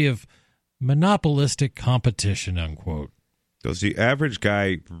free of monopolistic competition, unquote. Does the average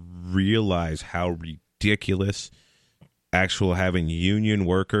guy realize how ridiculous having union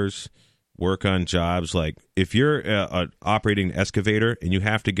workers work on jobs? Like, if you're operating an excavator and you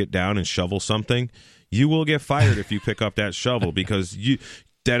have to get down and shovel something, you will get fired if you pick up that shovel, because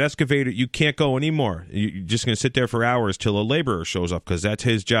that excavator, you can't go anymore. You're just going to sit there for hours till a laborer shows up, because that's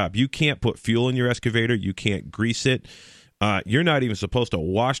his job. You can't put fuel in your excavator. You can't grease it. You're not even supposed to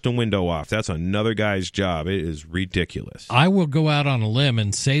wash the window off. That's another guy's job. It is ridiculous. I will go out on a limb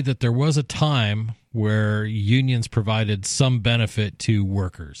and say that there was a time where unions provided some benefit to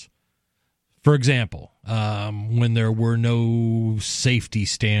workers. For example, when there were no safety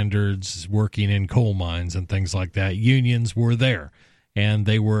standards working in coal mines and things like that, unions were there, and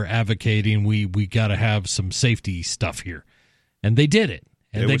they were advocating we got to have some safety stuff here. And they did it,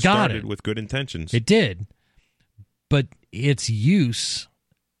 and they got it. With good intentions. It did. But its use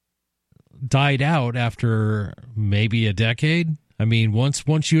died out after maybe a decade. I mean,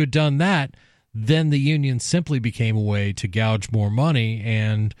 once you had done that, then the union simply became a way to gouge more money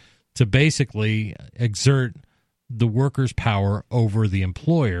and to basically exert the worker's power over the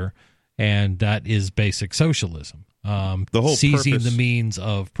employer, and that is basic socialism. The whole seizing the means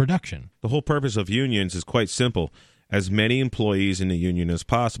of production. The whole purpose of unions is quite simple. as many employees in the union as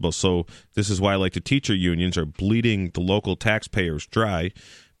possible. So this is why, like, the teacher unions are bleeding the local taxpayers dry,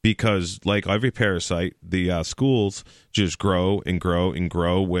 because, like every parasite, the schools just grow and grow and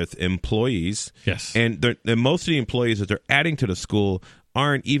grow with employees. Yes. And most of the employees that they're adding to the school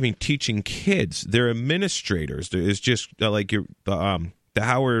aren't even teaching kids. They're administrators. It's just like the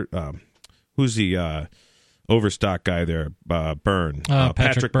Howard, who's the Overstock guy there, Byrne.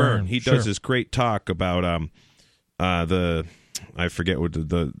 Patrick Byrne. He does this great talk about I forget what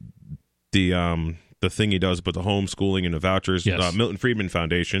the thing he does about the homeschooling and the vouchers, yes. Milton Friedman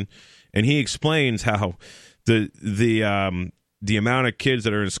Foundation, and he explains how the amount of kids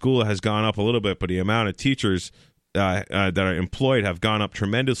that are in school has gone up a little bit, but the amount of teachers that are employed have gone up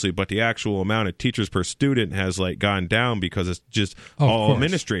tremendously, but the actual amount of teachers per student has like gone down because it's just all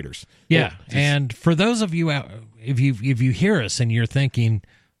administrators. Yeah, and for those of you out, if you hear us and you're thinking,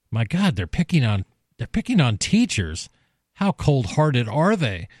 my God, they're picking on teachers, how cold-hearted are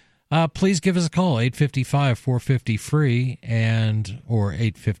they? Please give us a call, 855-450-FREE or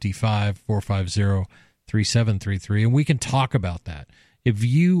 855-450-3733, and we can talk about that. If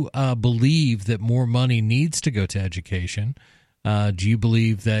you believe that more money needs to go to education, if you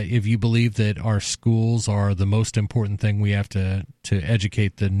believe that our schools are the most important thing we have to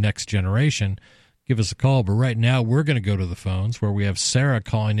educate the next generation, give us a call. But right now we're going to go to the phones where we have Sarah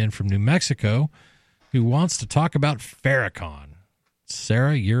calling in from New Mexico who wants to talk about Farrakhan.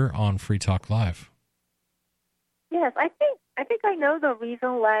 Sarah, you're on Free Talk Live. Yes, I think I know the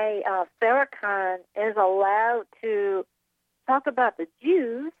reason why Farrakhan is allowed to talk about the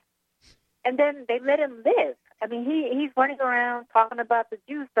Jews, and then they let him live. I mean, he's running around talking about the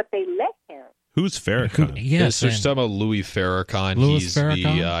Jews, but they let him. Who's Farrakhan? Yes, so you're talking about Louis Farrakhan. He's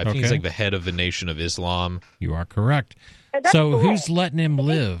Farrakhan? I think he's like the head of the Nation of Islam. You are correct. So who's letting him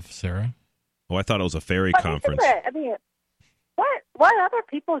live, Sarah? Oh, I thought it was a fairy conference. I mean, what other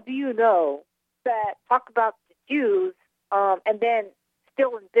people do you know that talk about the Jews and then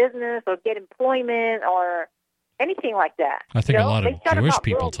still in business or get employment or anything like that? I think a lot of Jewish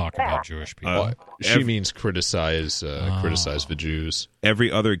people talk about Jewish people. She means criticize the Jews.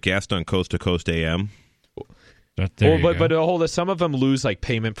 Every other guest on Coast to Coast AM. But some of them lose like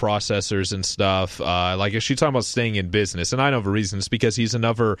payment processors and stuff. Like is she talking about staying in business? And I know the reason is because he's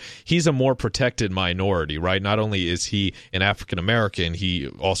a more protected minority, right? Not only is he an African American, he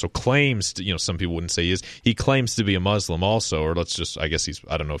also claims to, some people wouldn't say he claims to be a Muslim also, or I guess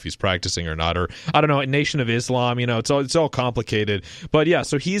I don't know if he's practicing or not, or I don't know, a Nation of Islam, it's all complicated. But yeah,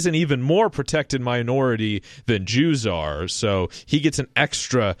 so he's an even more protected minority than Jews are. So he gets an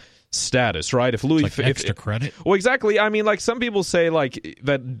extra status, right? If Louis extra credit. Well, exactly. I mean, like some people say, like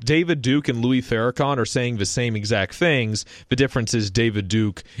that David Duke and Louis Farrakhan are saying the same exact things. The difference is David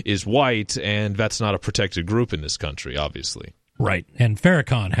Duke is white, and that's not a protected group in this country, obviously. Right. And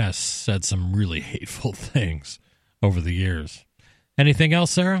Farrakhan has said some really hateful things over the years. Anything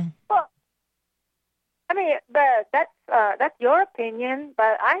else, Sarah? Well, I mean, that's your opinion,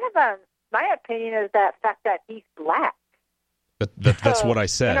 but my opinion is the fact that he's black. That's what I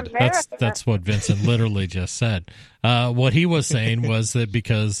said. That's what Vincent literally just said. What he was saying was that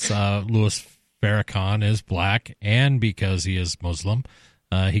because Louis Farrakhan is black and because he is Muslim,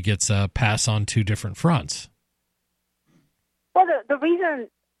 he gets a pass on two different fronts. Well, the reason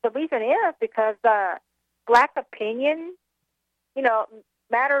is because black opinion,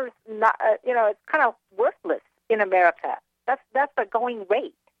 matters not. It's kind of worthless in America. That's the going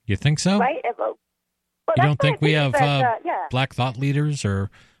rate. You think so? Right. You don't think we have black thought leaders or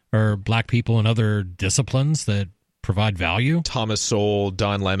black people in other disciplines that provide value? Thomas Sowell,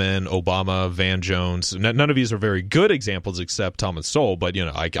 Don Lemon, Obama, Van Jones. None of these are very good examples except Thomas Sowell, but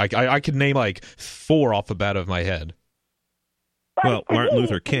I could name like 4 off the bat of my head. Well, Martin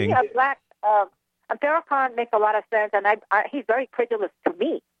Luther King. Farrakhan makes a lot of sense, and he's very credulous to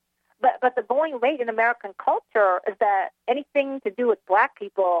me. But the going rate in American culture is that anything to do with black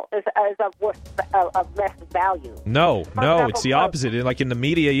people is of less value. No, it's the opposite. Like in the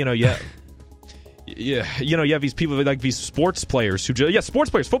media, you have these people like these sports players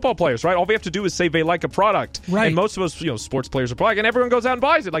football players, right? All they have to do is say they like a product, right? And most of us, sports players are black, and everyone goes out and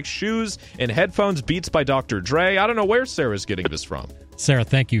buys it, like shoes and headphones, Beats by Dr. Dre. I don't know where Sarah's getting this from. Sarah,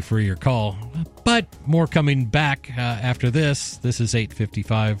 thank you for your call. But more coming back after this. This is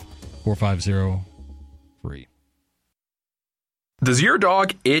 855-450-FREE. Does your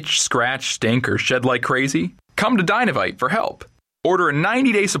dog itch, scratch, stink, or shed like crazy? Come to Dynavite for help. Order a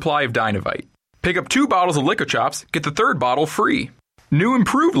 90-day supply of Dynavite. Pick up 2 bottles of Lico Chops, get the 3rd bottle free. New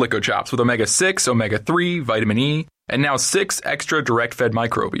improved Lico Chops with Omega-6, Omega-3, Vitamin E, and now 6 extra direct-fed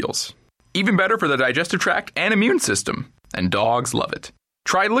microbials. Even better for the digestive tract and immune system. And dogs love it.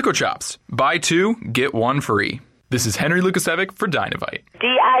 Try LicoChops. Buy 2, get 1 free. This is Henry Lukasevic for Dynovite.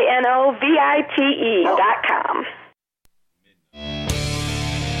 DINOVITE.com.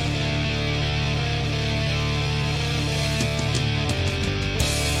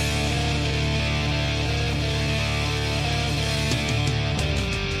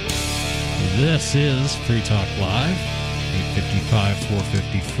 This is Free Talk Live,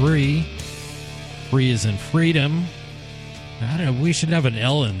 855-450-FREE. Free is in freedom. I don't know, we should have an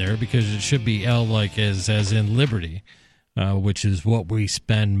L in there because it should be L like as in liberty, which is what we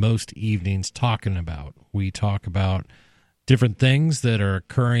spend most evenings talking about. We talk about different things that are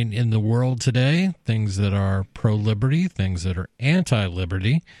occurring in the world today, things that are pro-liberty, things that are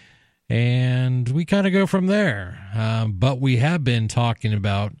anti-liberty, and we kind of go from there. But we have been talking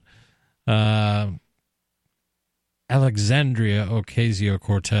about Alexandria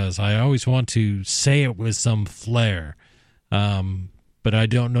Ocasio-Cortez. I always want to say it with some flair, but I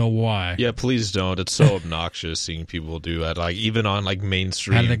don't know why. Yeah, please don't. It's so obnoxious seeing people do that, like even on like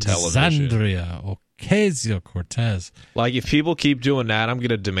mainstream television. Alexandria Ocasio-Cortez. Like if people keep doing that, I'm going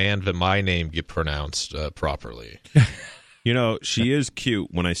to demand that my name get pronounced properly. You know, she is cute.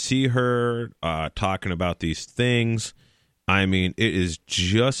 When I see her talking about these things, I mean, it is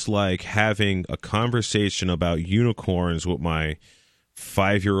just like having a conversation about unicorns with my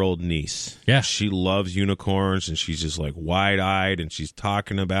 5-year-old niece. Yeah. She loves unicorns, and she's just like wide-eyed, and she's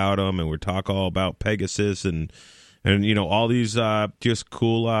talking about them, and we're talking all about Pegasus and you know, all these just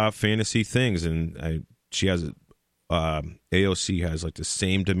cool fantasy things. And she has AOC has like the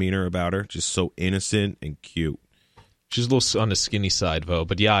same demeanor about her, just so innocent and cute. She's a little on the skinny side, though.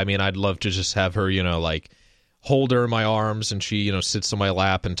 But yeah, I mean, I'd love to just have her, you know, like hold her in my arms, and she, you know, sits on my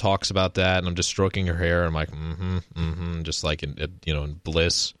lap and talks about that, and I'm just stroking her hair, and I'm like, just like in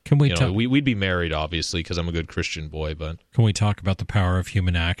bliss. Can we? We'd be married, obviously, because I'm a good Christian boy. But can we talk about the power of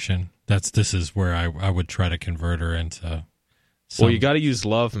human action? This is where I would try to convert her into. Well, you got to use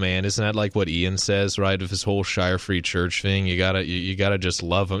love, man. Isn't that like what Ian says, right? With his whole Shire Free Church thing, you gotta just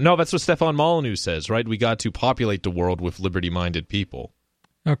love them. No, that's what Stefan Molyneux says, right? We got to populate the world with liberty-minded people.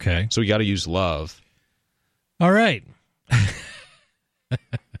 Okay, so we got to use love. All right.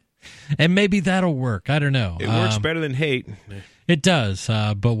 And maybe that'll work. I don't know. It works better than hate. It does.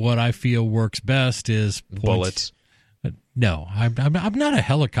 But what I feel works best is bullets. No, I'm not a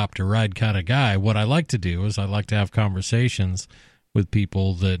helicopter ride kind of guy. What I like to do is I like to have conversations with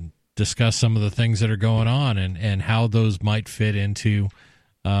people that discuss some of the things that are going on and how those might fit into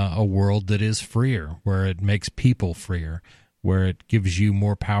a world that is freer, where it makes people freer, where it gives you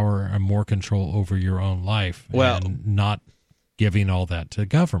more power and more control over your own life, and not giving all that to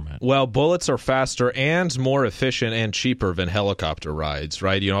government. Well, bullets are faster and more efficient and cheaper than helicopter rides,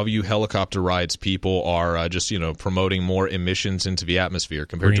 right? You know, you helicopter rides, people are just, you know, promoting more emissions into the atmosphere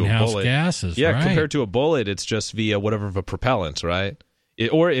compared to a bullet. Gases, yeah, right. Compared to a bullet, it's just via whatever the propellant, right?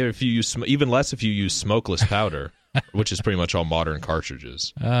 Or if you use even less if you use smokeless powder, which is pretty much all modern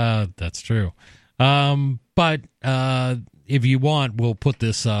cartridges. That's true. But if you want, we'll put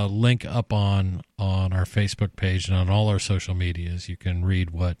this link up on our Facebook page and on all our social medias. You can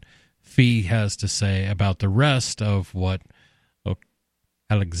read what Fee has to say about the rest of what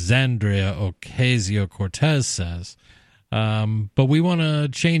Alexandria Ocasio-Cortez says. But we want to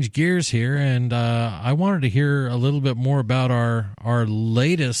change gears here, and I wanted to hear a little bit more about our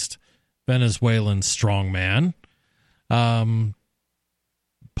latest Venezuelan strongman,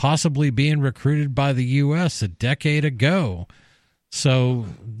 possibly being recruited by the U.S. a decade ago. So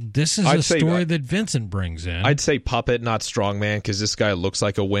this is a story that Vincent brings in. I'd say puppet, not strongman, because this guy looks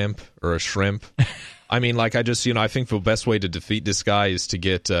like a wimp or a shrimp. I mean, like, I just, I think the best way to defeat this guy is to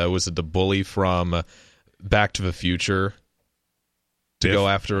get, was it the bully from Back to the Future? To Biff. Go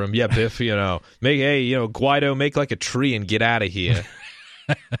after him. Yeah, Biff, Guido, make like a tree and get out of here.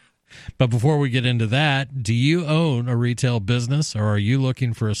 But before we get into that, do you own a retail business, or are you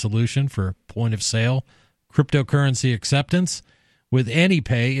looking for a solution for point-of-sale cryptocurrency acceptance? With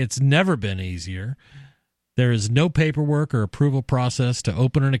AnyPay, it's never been easier. There is no paperwork or approval process to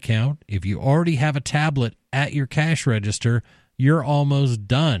open an account. If you already have a tablet at your cash register, you're almost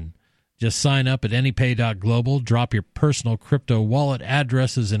done. Just sign up at AnyPay.global, drop your personal crypto wallet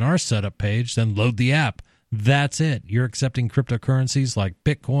addresses in our setup page, then load the app. That's it. You're accepting cryptocurrencies like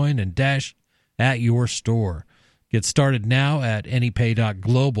Bitcoin and Dash at your store. Get started now at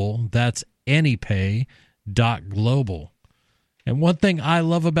AnyPay.global. That's AnyPay.global. And one thing I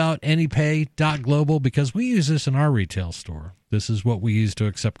love about AnyPay.global, because we use this in our retail store. This is what we use to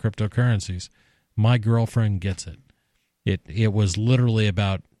accept cryptocurrencies. My girlfriend gets it. It was literally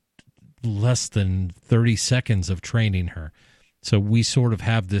about less than 30 seconds of training her. So we sort of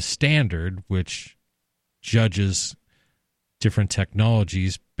have this standard which judges different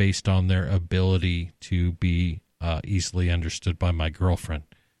technologies based on their ability to be easily understood by my girlfriend.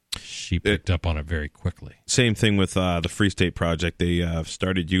 She picked up on it very quickly. Same thing with the Free State Project. They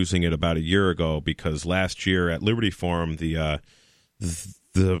started using it about a year ago because last year at Liberty Forum, the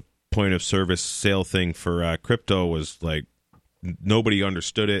point of service sale thing for crypto was like nobody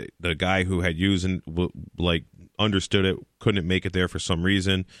understood it. The guy who had used it, understood it, couldn't make it there for some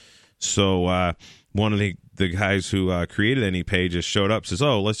reason. So one of the guys who created AnyPay just showed up, says,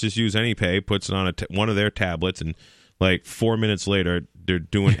 "Oh, let's just use AnyPay," puts it on one of their tablets, and like 4 minutes later, they're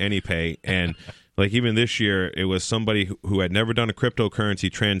doing AnyPay. And like even this year, it was somebody who had never done a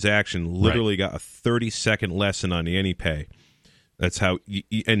cryptocurrency transaction, literally got a 30-second lesson on the AnyPay. That's how,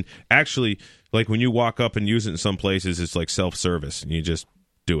 and actually, like when you walk up and use it in some places, it's like self-service, and you just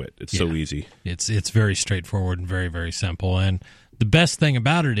do it. It's so easy. It's very straightforward and very, very simple. And the best thing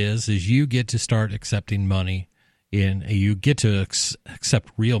about it is you get to start accepting money you get to accept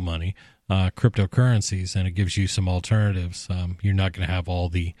real money, cryptocurrencies, and it gives you some alternatives. You're not going to have all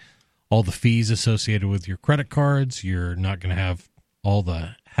the fees associated with your credit cards. You're not going to have all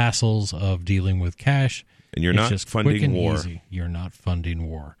the hassles of dealing with cash. And you're not funding war. Easy. You're not funding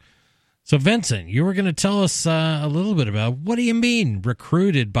war. So, Vincent, you were going to tell us a little bit about what do you mean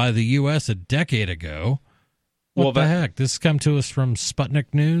recruited by the U.S. a decade ago? What the heck? This has come to us from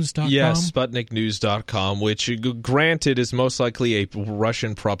SputnikNews.com? Yes, SputnikNews.com, which, granted, is most likely a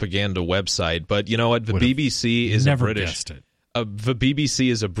Russian propaganda website. But you know what? The BBC is never a British. Guessed it. The BBC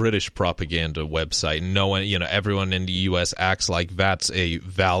is a British propaganda website. No one, everyone in the U.S. acts like that's a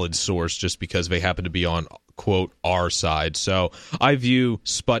valid source just because they happen to be on, quote, our side. So I view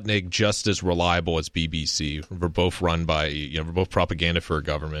Sputnik just as reliable as BBC. We're both run by, we're both propaganda for a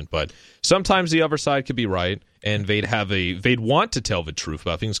government. But sometimes the other side could be right, and they'd want to tell the truth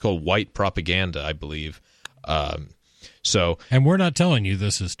about things called white propaganda, I believe. And we're not telling you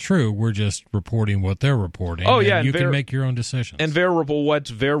this is true. We're just reporting what they're reporting. Oh, yeah. And you can make your own decisions. And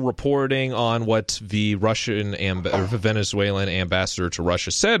what they're reporting on what the Russian or the Venezuelan ambassador to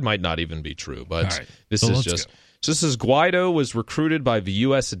Russia said might not even be true. But right. This is Guaido was recruited by the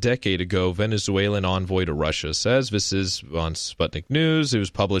U.S. a decade ago. Venezuelan envoy to Russia says. This is on Sputnik News. It was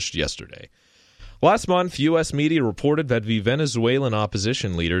published yesterday. Last month, U.S. media reported that the Venezuelan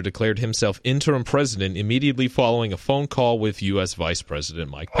opposition leader declared himself interim president immediately following a phone call with U.S. Vice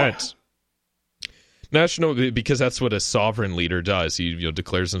President Mike Pence. Because that's what a sovereign leader does. He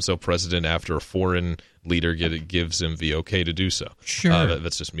declares himself president after a foreign leader gives him the okay to do so. Sure.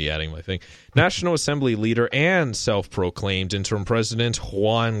 That's just me adding my thing. National Assembly leader and self-proclaimed interim president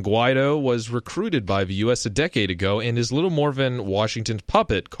Juan Guaido was recruited by the U.S. a decade ago and is little more than Washington's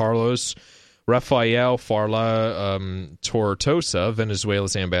puppet, Carlos Rafael Farla Tortosa,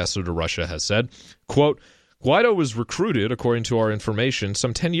 Venezuela's ambassador to Russia, has said, quote, Guaido was recruited, according to our information,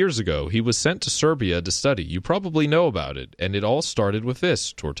 some 10 years ago. He was sent to Serbia to study. You probably know about it. And it all started with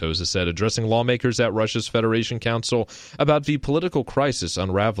this, Tortosa said, addressing lawmakers at Russia's Federation Council about the political crisis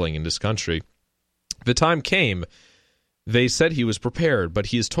unraveling in this country. The time came. They said he was prepared, but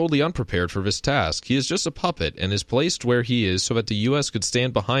he is totally unprepared for this task. He is just a puppet and is placed where he is so that the U.S. could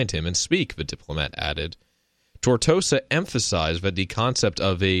stand behind him and speak, the diplomat added. Tortosa emphasized that the concept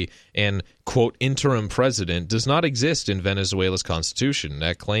of an, quote, interim president does not exist in Venezuela's constitution.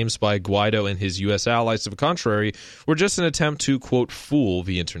 That claims by Guaido and his U.S. allies to the contrary were just an attempt to, quote, fool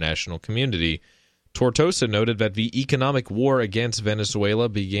the international community. Tortosa noted that the economic war against Venezuela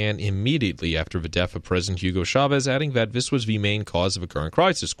began immediately after the death of President Hugo Chavez, adding that this was the main cause of the current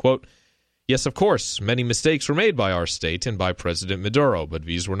crisis. Quote, yes, of course, many mistakes were made by our state and by President Maduro, but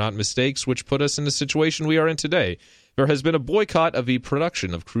these were not mistakes which put us in the situation we are in today. There has been a boycott of the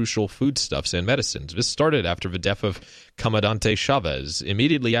production of crucial foodstuffs and medicines. This started after the death of Comandante Chavez.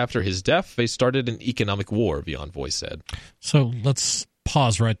 Immediately after his death, they started an economic war, the envoy said. So let's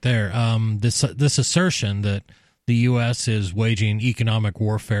pause right there. This assertion that the U.S. is waging economic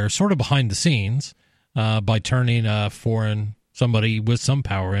warfare sort of behind the scenes by turning somebody with some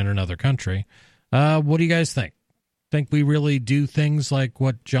power in another country. What do you guys think? Think we really do things like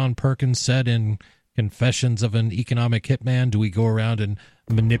what John Perkins said in Confessions of an Economic Hitman? Do we go around and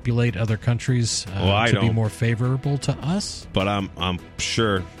manipulate other countries to be more favorable to us? But I'm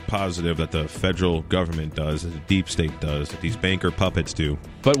positive that the federal government does, that the deep state does, that these banker puppets do.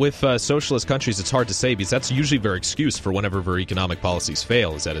 But with socialist countries, it's hard to say because that's usually their excuse for whenever their economic policies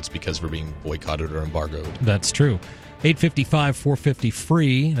fail, is that it's because they're being boycotted or embargoed. That's true.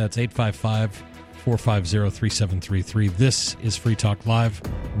 855-450-FREE. That's 855-450-3733. This is Free Talk Live.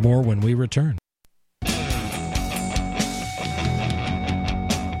 More when we return.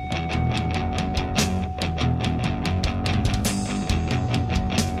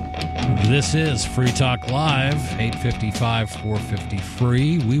 This is Free Talk Live,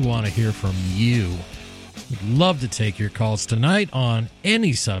 855-450-FREE. We want to hear from you. We'd love to take your calls tonight on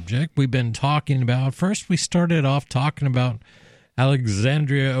any subject we've been talking about. First, we started off talking about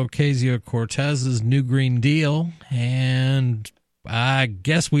Alexandria Ocasio-Cortez's New Green Deal, and I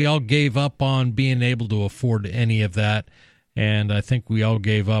guess we all gave up on being able to afford any of that, and I think we all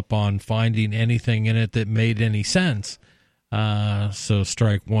gave up on finding anything in it that made any sense. So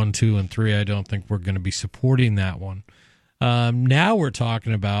strike 1, 2, and 3, I don't think we're going to be supporting that one. Now we're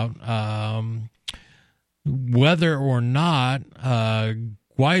talking about whether or not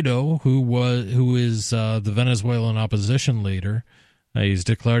Guaido, who is the Venezuelan opposition leader, he's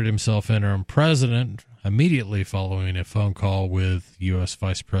declared himself interim president immediately following a phone call with U.S.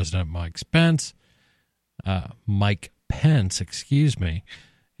 Vice President Mike Pence,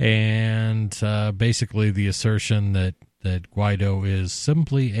 and basically the assertion that Guaido is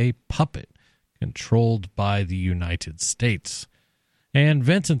simply a puppet controlled by the United States. And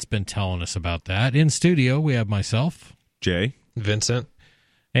Vincent's been telling us about that. In studio, we have myself, Jay, Vincent,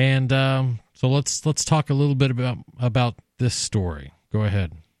 and so let's talk a little bit about this story. Go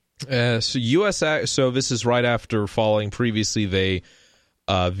ahead. So this is right after following previously the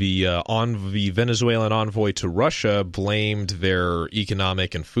Venezuelan envoy to Russia blamed their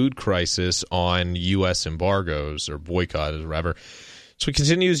economic and food crisis on U.S. embargoes, or boycotts, rather. So it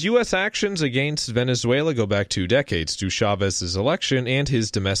continues, U.S. actions against Venezuela go back 2 decades to Chavez's election and his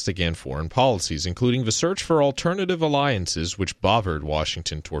domestic and foreign policies, including the search for alternative alliances, which bothered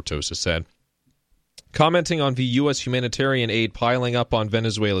Washington, Tortosa said. Commenting on the U.S. humanitarian aid piling up on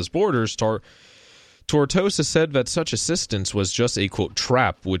Venezuela's borders, Tortosa said that such assistance was just a, quote,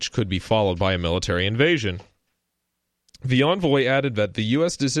 trap, which could be followed by a military invasion. The envoy added that the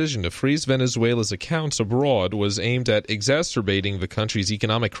U.S. decision to freeze Venezuela's accounts abroad was aimed at exacerbating the country's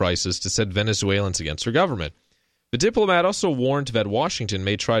economic crisis to set Venezuelans against her government. The diplomat also warned that Washington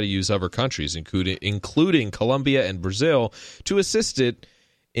may try to use other countries, including Colombia and Brazil, to assist it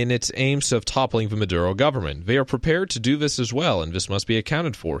in its aims of toppling the Maduro government. They are prepared to do this as well, and this must be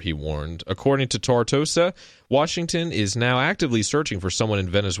accounted for, he warned. According to Tortosa, Washington is now actively searching for someone in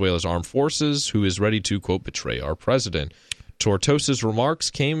Venezuela's armed forces who is ready to, quote, betray our president. Tortosa's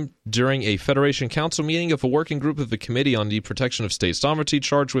remarks came during a Federation Council meeting of a working group of the Committee on the Protection of State Sovereignty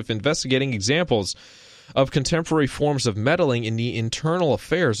charged with investigating examples of contemporary forms of meddling in the internal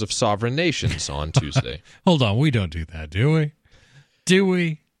affairs of sovereign nations on Tuesday. Hold on, we don't do that, do we? Do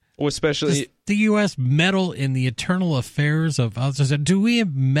we? Well, especially does the U.S. meddle in the internal affairs of others? Do we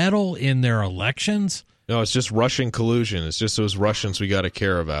meddle in their elections? No, it's just Russian collusion. It's just those Russians we got to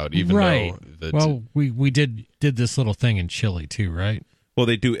care about, even right. though... Well, we did this little thing in Chile, too, right? Well,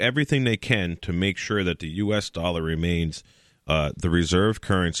 they do everything they can to make sure that the U.S. dollar remains, the reserve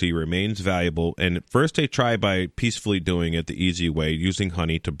currency remains valuable. And first they try by peacefully doing it the easy way, using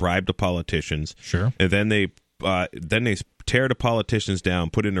honey to bribe the politicians. Sure. And then they tear the politicians down,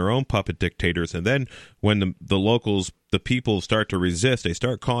 put in their own puppet dictators, and then when the locals, the people start to resist, they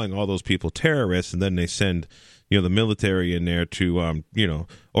start calling all those people terrorists, and then they send the military in there to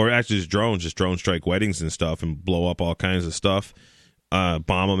or actually just drone strike weddings and stuff and blow up all kinds of stuff,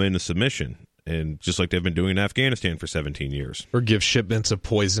 bomb them into submission, and just like they've been doing in Afghanistan for 17 years. Or give shipments of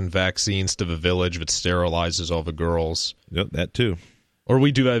poison vaccines to the village that sterilizes all the girls. Yep, that too. Or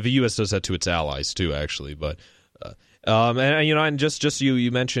we do that. The U.S. does that to its allies too, actually. But and just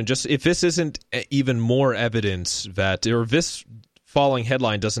you mentioned, just if this isn't even more evidence that, or this following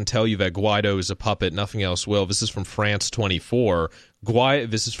headline doesn't tell you that Guaido is a puppet, nothing else will. This is from France 24.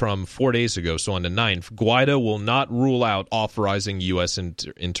 This is from 4 days ago, so on the 9th. Guaido will not rule out authorizing U.S.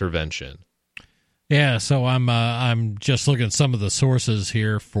 intervention. Yeah, so I'm just looking at some of the sources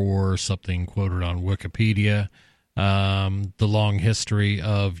here for something quoted on Wikipedia. The long history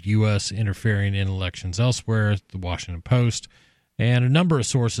of U.S. interfering in elections elsewhere, the Washington Post, and a number of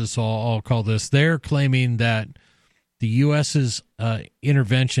sources, so I'll call this. They're claiming that the U.S.'s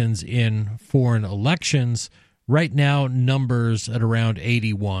interventions in foreign elections right now numbers at around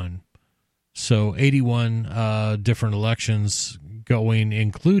 81. So 81 different elections going,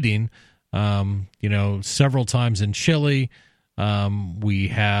 including, several times in Chile. We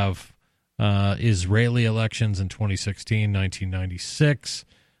have Israeli elections in 2016, 1996.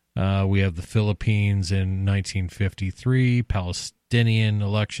 We have the Philippines in 1953, Palestinian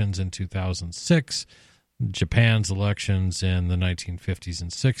elections in 2006, Japan's elections in the 1950s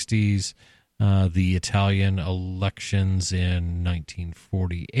and 60s, the Italian elections in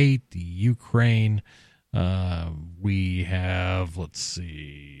 1948, the Ukraine. We have, let's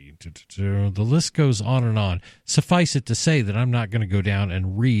see, the list goes on and on. Suffice it to say that I'm not going to go down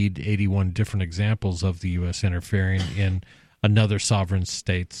and read 81 different examples of the U.S. interfering in another sovereign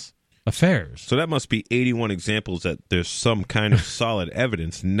state's affairs. So that must be 81 examples that there's some kind of solid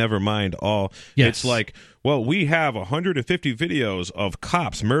evidence, never mind all. Yes. It's like, well, we have 150 videos of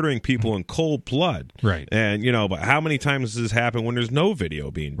cops murdering people in cold blood. Right. And, but how many times does this happen when there's no video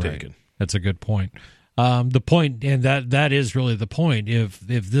being taken? That's a good point. The point, and that is really the point, if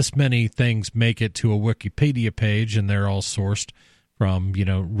this many things make it to a Wikipedia page and they're all sourced from,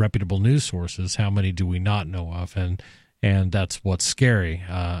 reputable news sources, how many do we not know of? And that's what's scary.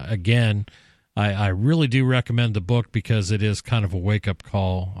 Again, I really do recommend the book because it is kind of a wake-up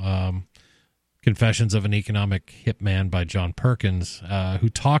call. Confessions of an Economic Hitman by John Perkins, who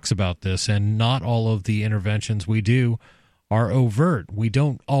talks about this, and not all of the interventions we do are overt. We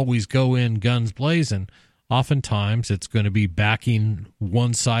don't always go in guns blazing. Oftentimes, it's going to be backing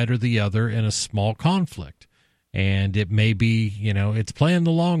one side or the other in a small conflict. And it may be, it's playing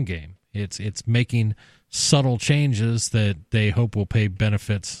the long game. It's making subtle changes that they hope will pay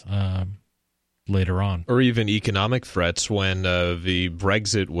benefits later on. Or even economic threats. When the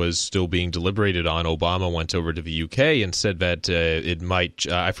Brexit was still being deliberated on, Obama went over to the UK and said that it might,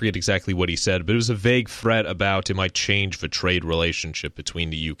 I forget exactly what he said, but it was a vague threat about it might change the trade relationship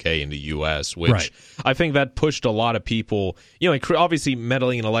between the UK and the US, which I think that pushed a lot of people, obviously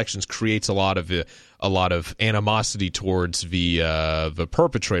meddling in elections creates a lot of animosity towards the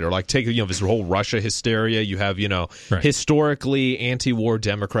perpetrator. Like take this whole Russia hysteria. You have historically anti-war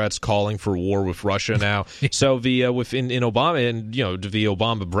Democrats calling for war with Russia now. So the within Obama and the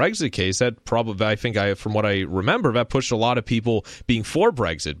Obama Brexit case, that probably from what I remember, that pushed a lot of people being for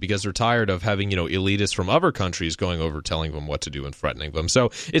Brexit because they're tired of having elitists from other countries going over telling them what to do and threatening them.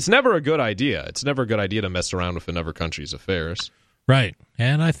 So it's never a good idea. It's never a good idea to mess around with another country's affairs. Right.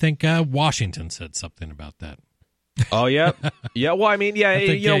 And I think Washington said something about that. Oh, yeah. Yeah, well, I mean,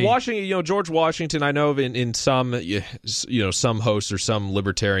 Washington, George Washington, I know in some, some hosts or some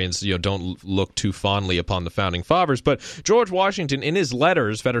libertarians, don't look too fondly upon the founding fathers, but George Washington, in his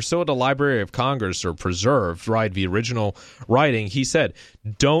letters that are still at the Library of Congress or preserved, right, the original writing, he said,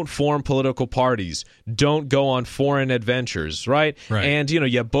 don't form political parties, don't go on foreign adventures, right? And,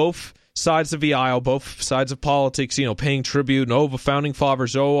 both sides of the aisle, both sides of politics, paying tribute, the founding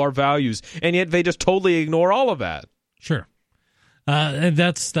fathers, our values, and yet they just totally ignore all of that. Sure. And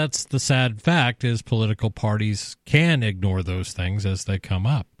that's the sad fact is political parties can ignore those things as they come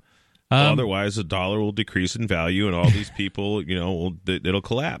up. Otherwise, the dollar will decrease in value, and all these people, it'll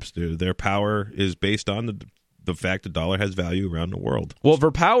collapse. Their power is based on the fact the dollar has value around the world. Well,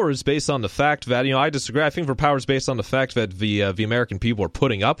 their power is based on the fact that, I disagree. I think their power is based on the fact that the American people are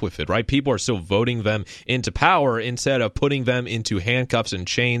putting up with it, right? People are still voting them into power instead of putting them into handcuffs and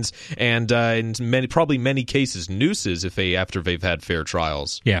chains and in many cases nooses after they've had fair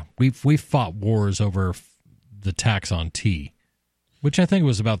trials. Yeah, we've fought wars over the tax on tea, which I think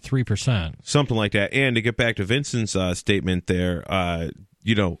was about 3%. Something like that. And to get back to Vincent's statement there,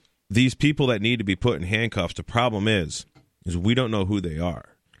 these people that need to be put in handcuffs, the problem is we don't know who they are.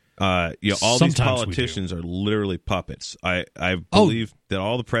 All Sometimes these politicians are literally puppets. I believe that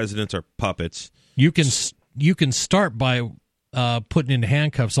all the presidents are puppets. You can start by putting into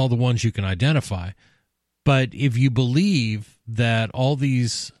handcuffs all the ones you can identify, but if you believe that all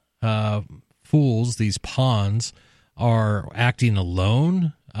these fools, these pawns, are acting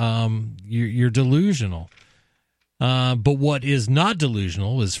alone, you're delusional. But what is not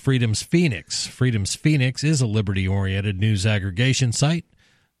delusional is Freedom's Phoenix. Freedom's Phoenix is a liberty-oriented news aggregation site.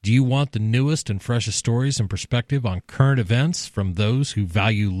 Do you want the newest and freshest stories and perspective on current events from those who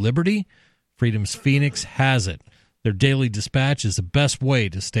value liberty? Freedom's Phoenix has it. Their daily dispatch is the best way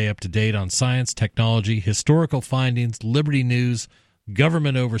to stay up to date on science, technology, historical findings, liberty news,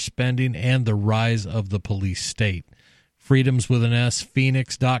 government overspending, and the rise of the police state. Freedoms with an S,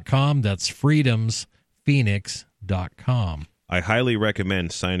 Phoenix.com. That's freedomsphoenix.com. I highly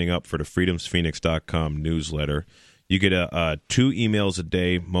recommend signing up for the freedomsphoenix.com newsletter. You get 2 emails a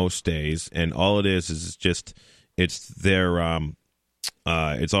day most days, and all it is just it's their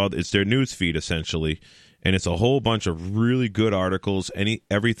it's their news feed essentially, and it's a whole bunch of really good articles,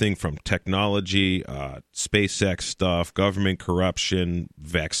 everything from technology, SpaceX stuff, government corruption,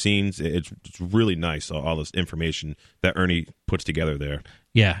 vaccines. It's really nice, all this information that Ernie puts together there.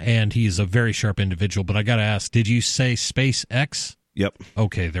 Yeah, and he's a very sharp individual, but I got to ask, did you say SpaceX? Yep.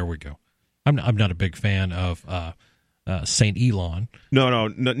 Okay, there we go. I'm not a big fan of St. Elon. No,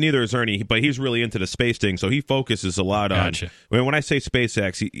 neither is Ernie, but he's really into the space thing, so he focuses a lot on. When I say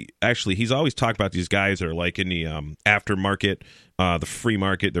SpaceX, he's always talked about these guys are like in the aftermarket, the free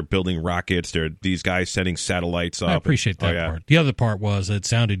market. They're building rockets. They're these guys sending satellites up. I appreciate that part. The other part was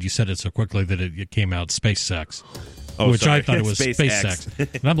you said it so quickly that it came out SpaceX. Which I thought it was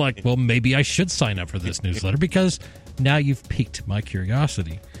SpaceX. And I'm like, well, maybe I should sign up for this newsletter because now you've piqued my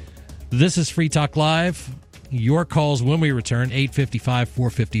curiosity. This is Free Talk Live. Your calls when we return,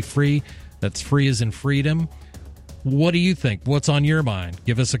 855-450-FREE. That's free as in freedom. What do you think? What's on your mind?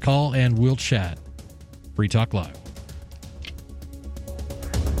 Give us a call and we'll chat. Free Talk Live.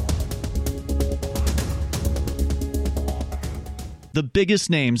 The biggest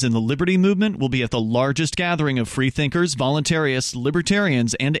names in the liberty movement will be at the largest gathering of freethinkers, voluntarists,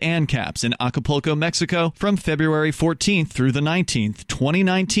 libertarians, and ANCAPs in Acapulco, Mexico from February 14th through the 19th,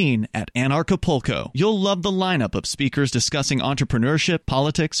 2019 at Anarchapulco. You'll love the lineup of speakers discussing entrepreneurship,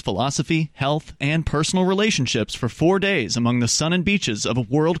 politics, philosophy, health, and personal relationships for 4 days among the sun and beaches of a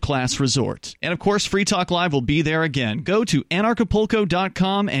world-class resort. And of course, Free Talk Live will be there again. Go to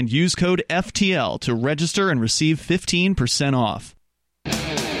anarchapulco.com and use code FTL to register and receive 15% off.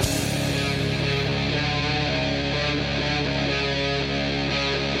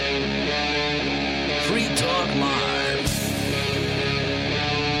 Free Talk Live.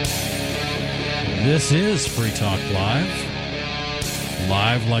 This is Free Talk Live.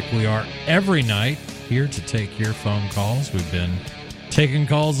 Live like we are every night, here to take your phone calls. We've been taking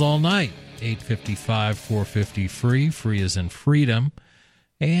calls all night. 855-450-FREE. Free as in freedom.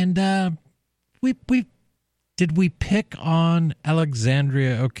 And did we pick on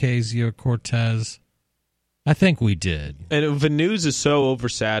Alexandria Ocasio-Cortez? I think we did. And the news is so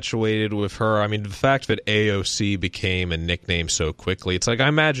oversaturated with her. I mean, the fact that AOC became a nickname so quickly, it's like, I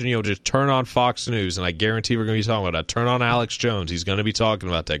imagine, just turn on Fox News, and I guarantee we're going to be talking about that. Turn on Alex Jones. He's going to be talking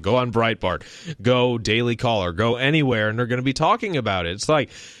about that. Go on Breitbart. Go Daily Caller. Go anywhere, and they're going to be talking about it. It's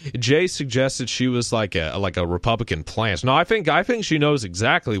like Jay suggested she was like a Republican plant. No, I think she knows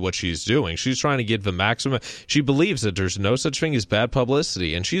exactly what she's doing. She's trying to get the maximum. She believes that there's no such thing as bad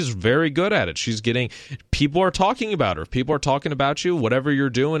publicity, and she's very good at it. She's getting people are talking about her. If people are talking about you, whatever you're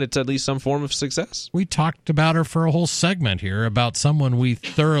doing, it's at least some form of success. We talked about her for a whole segment here about someone we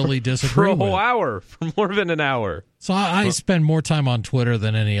thoroughly disagree with. For a whole hour, for more than an hour. So I spend more time on Twitter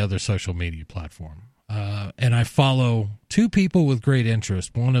than any other social media platform. And I follow two people with great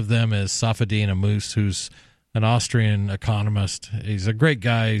interest. One of them is Safadine Ammous, who's an Austrian economist. He's a great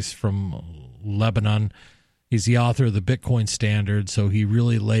guy. He's from Lebanon. He's the author of the Bitcoin Standard, so he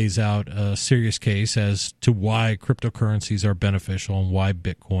really lays out a serious case as to why cryptocurrencies are beneficial and why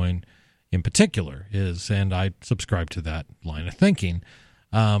Bitcoin in particular is, and I subscribe to that line of thinking.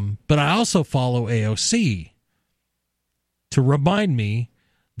 But I also follow AOC to remind me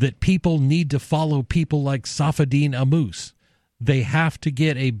that people need to follow people like Safadine Ammous. They have to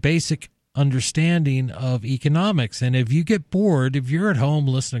get a basic understanding of economics. And if you get bored, if you're at home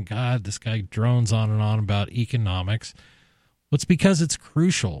listening, God, this guy drones on and on about economics, well, it's because it's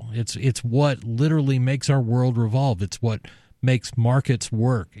crucial. It's what literally makes our world revolve. It's what makes markets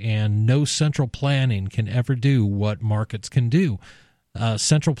work. And no central planning can ever do what markets can do.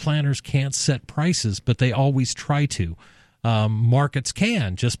 Central planners can't set prices, but they always try to. Markets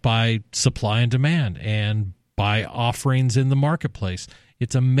can, just by supply and demand and by offerings in the marketplace.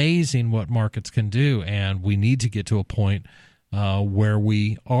 It's amazing what markets can do, and we need to get to a point where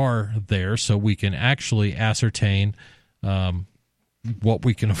we are there so we can actually ascertain what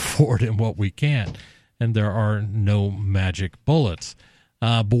we can afford and what we can't. And there are no magic bullets.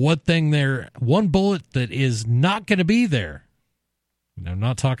 But one bullet that is not going to be there, and I'm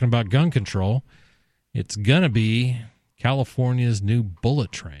not talking about gun control, it's going to be California's new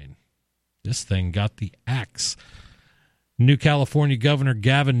bullet train. This thing got the axe. New California Governor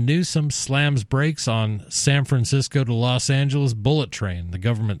Gavin Newsom slams brakes on San Francisco to Los Angeles bullet train.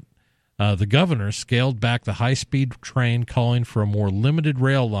 The governor scaled back the high-speed train, calling for a more limited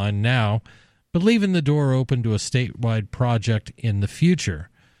rail line now, but leaving the door open to a statewide project in the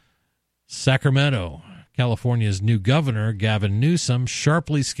future. Sacramento, California's new governor, Gavin Newsom,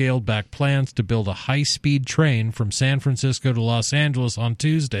 sharply scaled back plans to build a high-speed train from San Francisco to Los Angeles on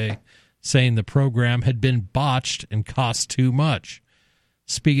Tuesday, saying the program had been botched and cost too much.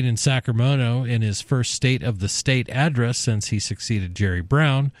 Speaking in Sacramento in his first State of the State address since he succeeded Jerry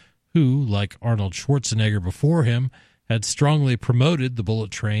Brown, who, like Arnold Schwarzenegger before him, had strongly promoted the bullet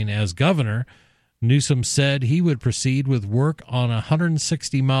train as governor, Newsom said he would proceed with work on a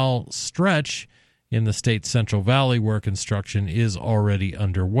 160-mile stretch in the state's Central Valley where construction is already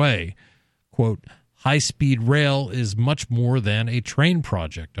underway. Quote, high-speed rail is much more than a train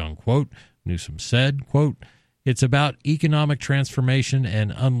project, unquote. Newsom said, quote, "It's about economic transformation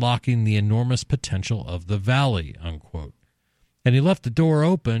and unlocking the enormous potential of the valley," unquote. And he left the door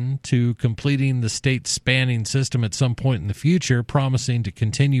open to completing the state-spanning system at some point in the future, promising to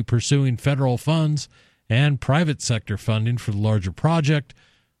continue pursuing federal funds and private sector funding for the larger project,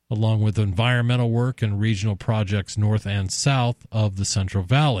 along with environmental work and regional projects north and south of the Central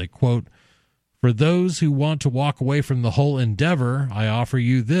Valley. Quote, "For those who want to walk away from the whole endeavor, I offer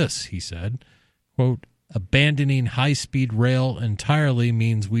you this," he said. Quote, "Abandoning high-speed rail entirely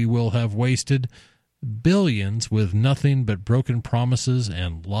means we will have wasted billions with nothing but broken promises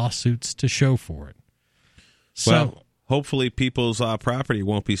and lawsuits to show for it." So, well, hopefully people's property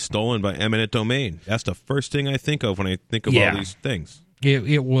won't be stolen by eminent domain. That's the first thing I think of when I think of all these things.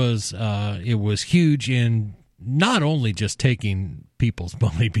 It was huge in not only just taking people's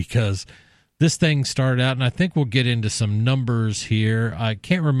money, because this thing started out, and I think we'll get into some numbers here. I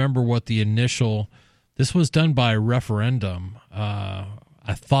can't remember what the initial. This was done by referendum. I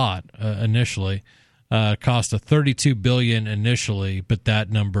thought initially. Cost of $32 billion initially, but that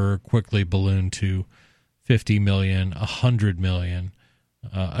number quickly ballooned to $50 million, $100 billion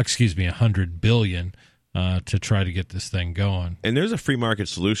to try to get this thing going. And there's a free market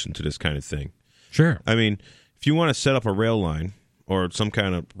solution to this kind of thing. Sure. I mean, if you want to set up a rail line or some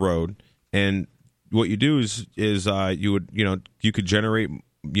kind of road, and what you do is you could generate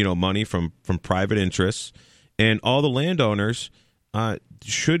money from private interests, and all the landowners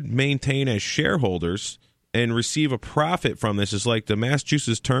should maintain as shareholders and receive a profit from this. Is like the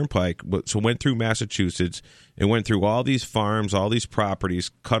Massachusetts Turnpike. So went through Massachusetts and went through all these farms, all these properties,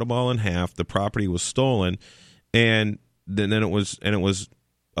 cut them all in half. The property was stolen, and then it was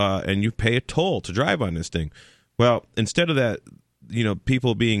and you pay a toll to drive on this thing. Well, instead of that,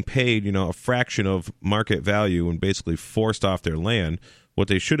 people being paid, a fraction of market value and basically forced off their land, what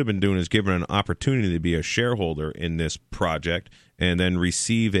they should have been doing is given an opportunity to be a shareholder in this project and then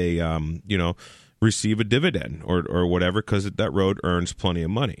receive a dividend or whatever, because that road earns plenty of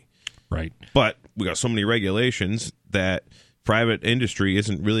money. Right. But we got so many regulations that private industry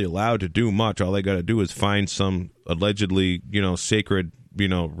isn't really allowed to do much. All they got to do is find some allegedly, sacred,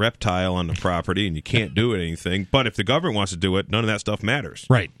 reptile on the property, and you can't do anything. But if the government wants to do it, none of that stuff matters.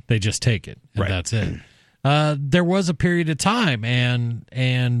 Right. They just take it, and right. That's it. There was a period of time,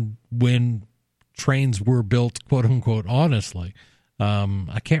 and when trains were built, quote unquote, honestly,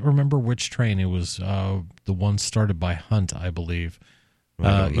 I can't remember which train it was. The one started by Hunt, I believe.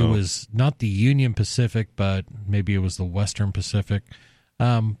 It was not the Union Pacific, but maybe it was the Western Pacific.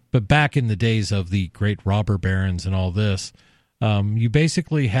 But back in the days of the great robber barons and all this, you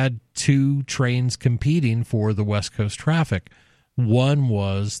basically had two trains competing for the West Coast traffic. One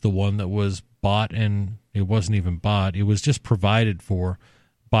was the one that was bought, and it wasn't even bought. It was just provided for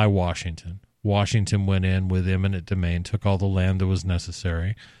by Washington. Washington went in with eminent domain, took all the land that was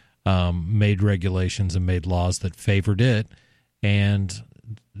necessary, made regulations and made laws that favored it, and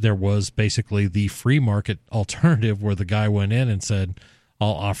there was basically the free market alternative where the guy went in and said, I'll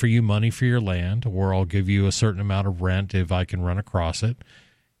offer you money for your land, or I'll give you a certain amount of rent if I can run across it.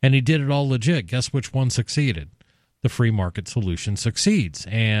 And he did it all legit. Guess which one succeeded? The free market solution succeeds.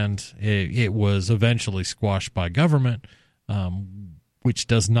 And it was eventually squashed by government, which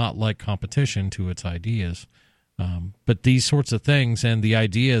does not like competition to its ideas. But these sorts of things, and the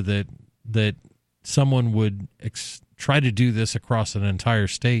idea that someone would try to do this across an entire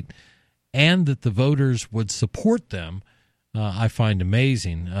state and that the voters would support them, I find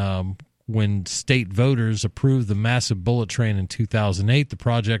amazing. When state voters approved the massive bullet train in 2008, the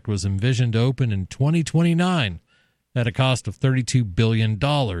project was envisioned to open in 2029 at a cost of $32 billion.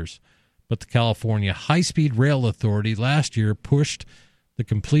 But the California High-Speed Rail Authority last year pushed the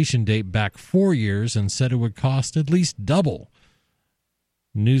completion date back 4 years and said it would cost at least double.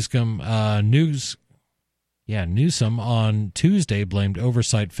 Newsom on Tuesday blamed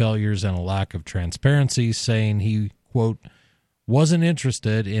oversight failures and a lack of transparency, saying he, quote, wasn't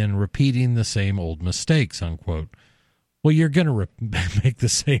interested in repeating the same old mistakes, unquote. Well, you're going to make the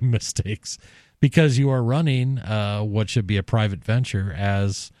same mistakes because you are running what should be a private venture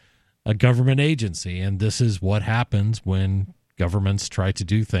as a government agency. And this is what happens when governments try to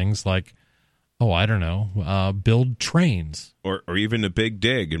do things like, build trains. Or even the Big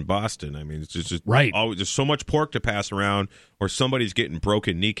Dig in Boston. I mean, it's just right. Always, there's so much pork to pass around, or somebody's getting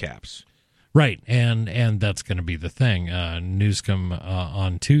broken kneecaps. Right, and that's going to be the thing. Newsom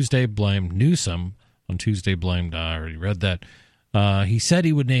on Tuesday blamed, I already read that. He said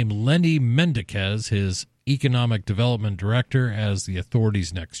he would name Lenny Mendekez, his economic development director, as the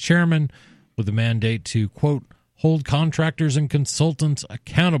authority's next chairman, with a mandate to, quote, hold contractors and consultants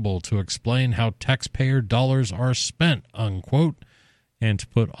accountable to explain how taxpayer dollars are spent, unquote, and to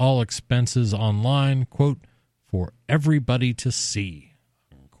put all expenses online, quote, for everybody to see,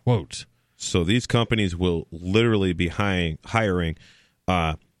 unquote. So these companies will literally be hiring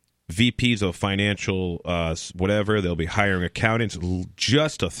VPs of financial whatever. They'll be hiring accountants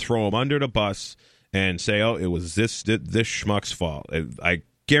just to throw them under the bus and say, oh, it was this schmuck's fault. I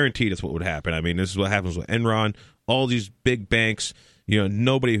guarantee that's what would happen. I mean, this is what happens with Enron. All these big banks,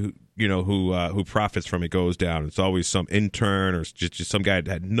 nobody who profits from it goes down. It's always some intern or just some guy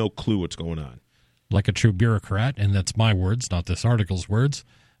that had no clue what's going on. Like a true bureaucrat, and that's my words, not this article's words.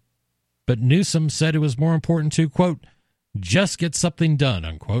 But Newsom said it was more important to, quote, just get something done,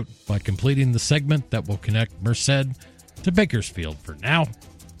 unquote, by completing the segment that will connect Merced to Bakersfield for now.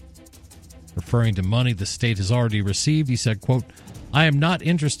 Referring to money the state has already received, he said, quote, I am not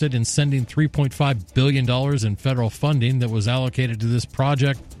interested in sending $3.5 billion in federal funding that was allocated to this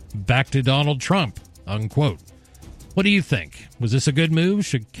project back to Donald Trump, unquote. What do you think? Was this a good move?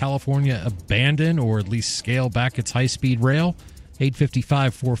 Should California abandon or at least scale back its high-speed rail?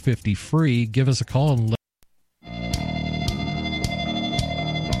 855-450-FREE. Give us a call and let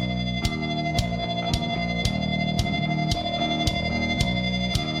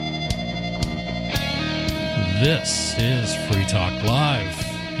This is Free Talk Live,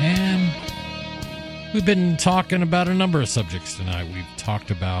 and we've been talking about a number of subjects tonight. We've talked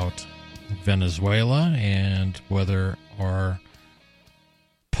about Venezuela and whether our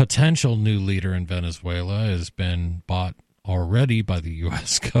potential new leader in Venezuela has been bought already by the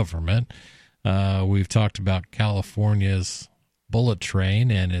U.S. government. We've talked about California's bullet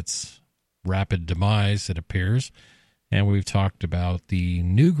train and its rapid demise, it appears. And we've talked about the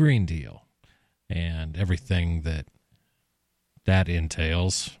new Green Deal and everything that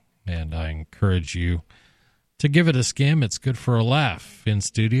entails. And I encourage you to give it a skim. It's good for a laugh. In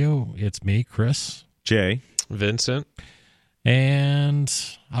studio, it's me, Chris. Jay. Vincent. And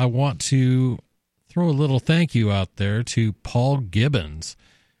I want to throw a little thank you out there to Paul Gibbons.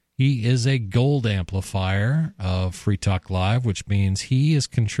 He is a gold amplifier of Free Talk Live, which means he is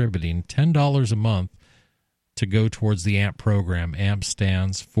contributing $10 a month to go towards the AMP program. AMP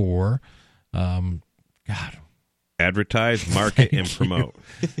stands for advertise, market, and promote.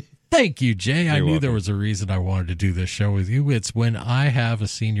 Thank you, Jay. I knew welcome. there was a reason I wanted to do this show with you. It's when I have a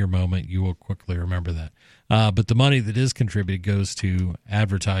senior moment, you will quickly remember that. But the money that is contributed goes to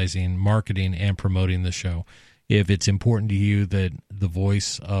advertising, marketing, and promoting the show. If it's important to you that the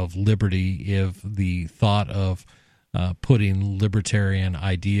voice of liberty, if the thought of putting libertarian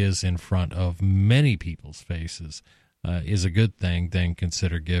ideas in front of many people's faces is a good thing, then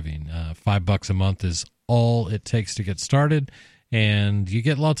consider giving. $5 a month is all it takes to get started, and you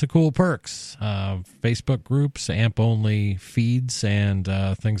get lots of cool perks. Facebook groups, AMP-only feeds, and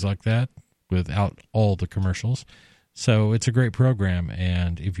things like that without all the commercials. So it's a great program,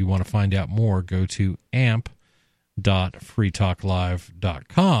 and if you want to find out more, go to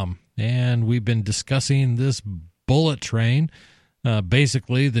amp.freetalklive.com. And we've been discussing this bullet train.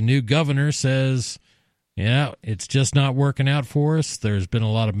 Basically, the new governor says, it's just not working out for us. There's been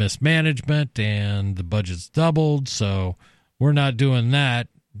a lot of mismanagement, and the budget's doubled, so we're not doing that.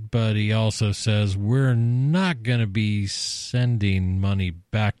 But he also says we're not going to be sending money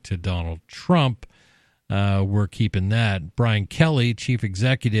back to Donald Trump. We're keeping that. Brian Kelly, chief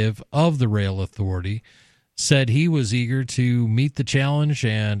executive of the Rail Authority, said he was eager to meet the challenge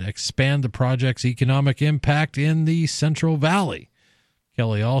and expand the project's economic impact in the Central Valley.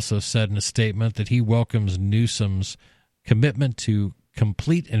 Kelly also said in a statement that he welcomes Newsom's commitment to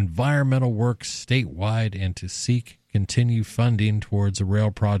complete environmental work statewide and to seek continued funding towards a rail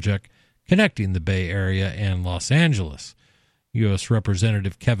project connecting the Bay Area and Los Angeles. U.S.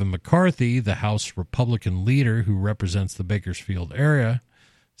 Representative Kevin McCarthy, the House Republican leader who represents the Bakersfield area,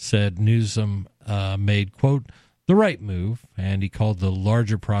 said Newsom made, quote, the right move, and he called the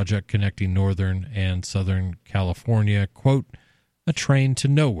larger project connecting Northern and Southern California, quote, a train to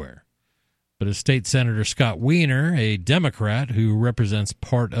nowhere. But as State Senator Scott Wiener, a Democrat who represents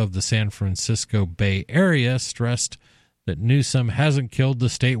part of the San Francisco Bay Area, stressed that Newsom hasn't killed the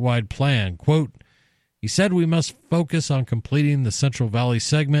statewide plan. Quote, he said we must focus on completing the Central Valley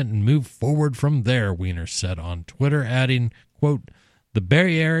segment and move forward from there, Wiener said on Twitter, adding, quote, the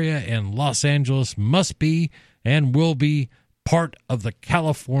Bay Area and Los Angeles must be and will be part of the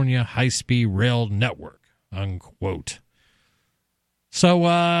California high-speed rail network, unquote. So,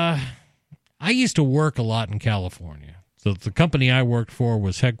 I used to work a lot in California. So the company I worked for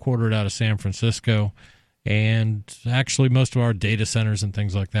was headquartered out of San Francisco, And actually, most of our data centers and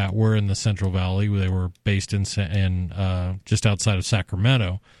things like that were in the Central Valley. They were based in just outside of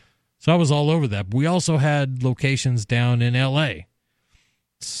Sacramento. So I was all over that. We also had locations down in L.A.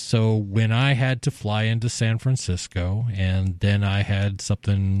 So when I had to fly into San Francisco, and then I had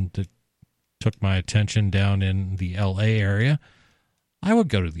something that took my attention down in the L.A. area, I would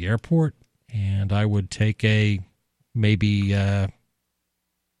go to the airport, and I would take a maybe $40,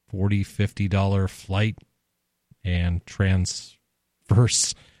 $50 flight and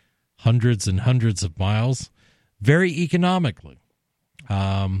transverse hundreds and hundreds of miles very economically.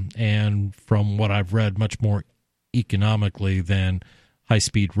 And from what I've read, much more economically than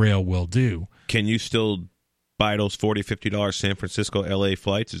high-speed rail will do. Can you still buy those $40, $50 San Francisco, LA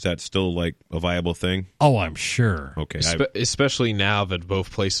flights? Is that still like a viable thing? Oh, I'm sure. Okay. Especially now that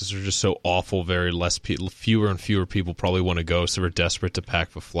both places are just so awful, fewer and fewer people probably want to go, so we're desperate to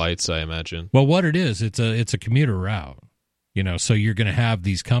pack the flights, I imagine. Well, what it is, it's a commuter route. So you're going to have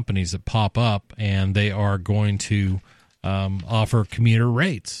these companies that pop up, and they are going to offer commuter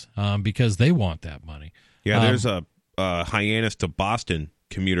rates because they want that money. Yeah, there's a Hyannis to Boston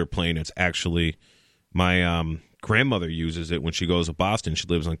commuter plane. It's actually my grandmother uses it when she goes to Boston. She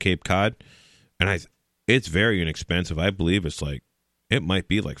lives on Cape Cod, and it's very inexpensive. I believe it might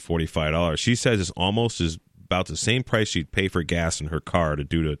be like $45. She says it's almost about the same price she'd pay for gas in her car to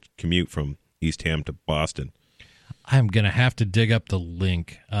do the commute from East Ham to Boston. I'm going to have to dig up the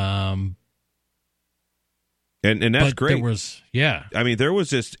link. And that's great. There was, I mean, there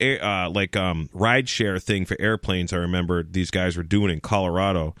was this ride share thing for airplanes. I remember these guys were doing in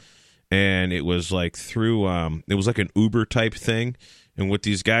Colorado, and it was like through it was like an Uber type thing. And what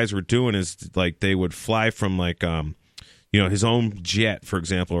these guys were doing is like they would fly from like his own jet, for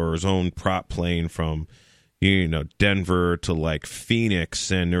example, or his own prop plane from Denver to like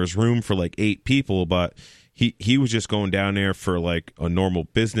Phoenix, and there was room for like 8 people, but he was just going down there for like a normal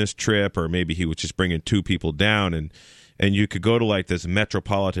business trip, or maybe he was just bringing 2 people down, and you could go to like this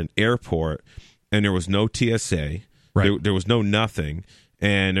metropolitan airport, and there was no TSA, right? There was no nothing,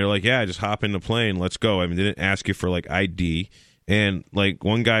 and they're like, yeah, just hop in the plane, let's go. I mean, they didn't ask you for like ID, and like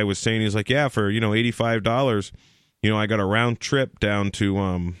one guy was saying, he's like, yeah, for $85, I got a round trip down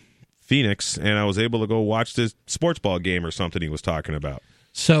to Phoenix, and I was able to go watch this sports ball game or something he was talking about.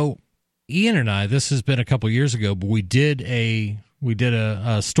 So Ian and I, this has been a couple years ago, but we did a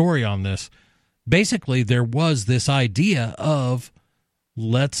story on this. Basically, there was this idea of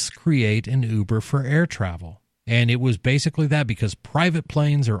let's create an Uber for air travel. And it was basically that, because private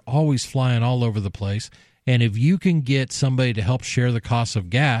planes are always flying all over the place. And if you can get somebody to help share the cost of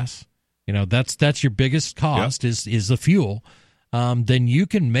gas, that's your biggest cost, yep, is the fuel, then you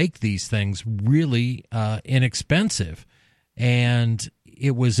can make these things really inexpensive. And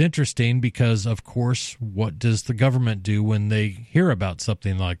it was interesting because, of course, what does the government do when they hear about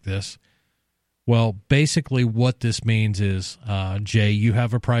something like this? Well, basically what this means is, Jay, you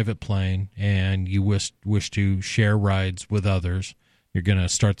have a private plane and you wish to share rides with others. You're going to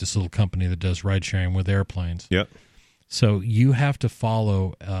start this little company that does ride sharing with airplanes. Yep. So you have to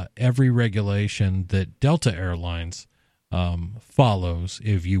follow every regulation that Delta Airlines follows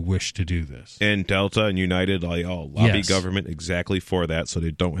if you wish to do this. And Delta and United, they all lobby government exactly for that, so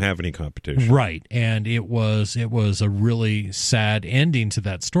they don't have any competition. Right, and it was a really sad ending to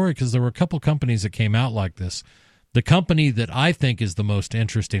that story, because there were a couple companies that came out like this. The company that I think is the most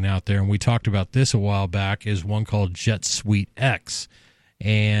interesting out there, and we talked about this a while back, is one called Jet Suite X,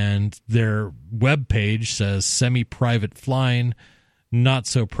 and their webpage says semi-private flying, not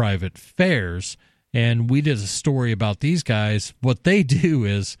so private fares. And we did a story about these guys. What they do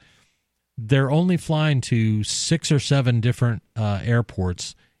is they're only flying to 6 or 7 different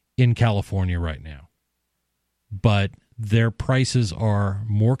airports in California right now. But their prices are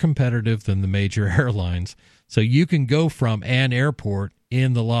more competitive than the major airlines. So you can go from an airport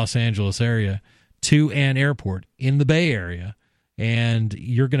in the Los Angeles area to an airport in the Bay Area, and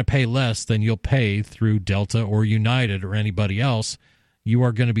you're going to pay less than you'll pay through Delta or United or anybody else. You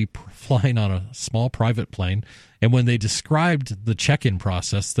are going to be flying on a small private plane. And when they described the check-in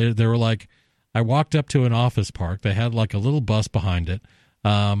process, they were like, I walked up to an office park. They had like a little bus behind it.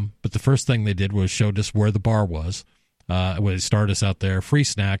 But the first thing they did was showed us where the bar was. They started us out there, free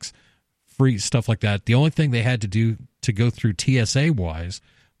snacks, free stuff like that. The only thing they had to do to go through TSA-wise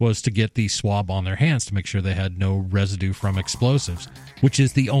was to get the swab on their hands to make sure they had no residue from explosives, which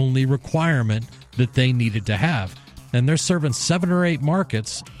is the only requirement that they needed to have. And they're serving 7 or 8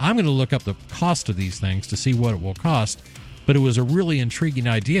 markets. I'm going to look up the cost of these things to see what it will cost. But it was a really intriguing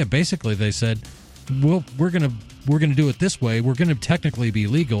idea. Basically, they said, "Well, we're going to do it this way. We're going to technically be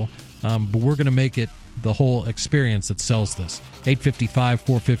legal, but we're going to make it the whole experience that sells this.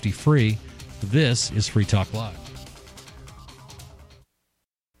 855-450-FREE. This is Free Talk Live.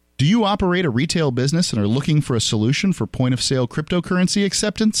 Do you operate a retail business and are looking for a solution for point-of-sale cryptocurrency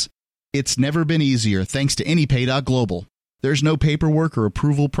acceptance? It's never been easier thanks to AnyPay.Global. There's no paperwork or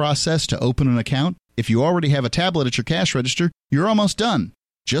approval process to open an account. If you already have a tablet at your cash register, you're almost done.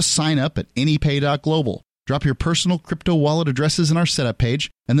 Just sign up at AnyPay.Global. Drop your personal crypto wallet addresses in our setup page,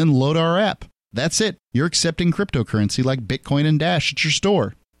 and then load our app. That's it. You're accepting cryptocurrency like Bitcoin and Dash at your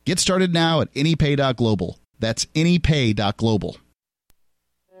store. Get started now at AnyPay.Global. That's AnyPay.Global.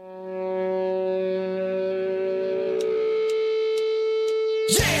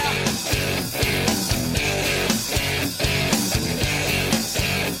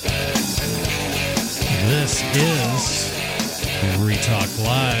 This is Free Talk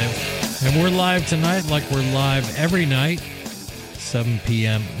Live, and we're live tonight like we're live every night, 7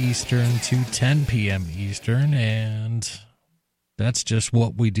 p.m. Eastern to 10 p.m. Eastern, and that's just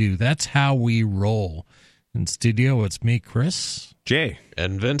what we do. That's how we roll. In studio, it's me, Chris. Jay.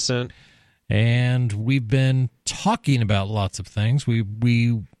 And Vincent. And we've been talking about lots of things.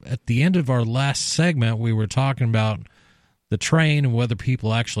 We at the end of our last segment, we were talking about the train and whether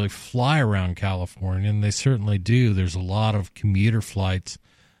people actually fly around California, and they certainly do. There's a lot of commuter flights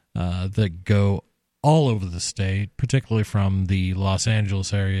that go all over the state, particularly from the Los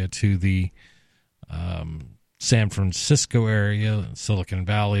Angeles area to the San Francisco area, Silicon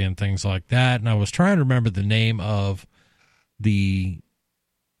Valley, and things like that. And I was trying to remember the name of the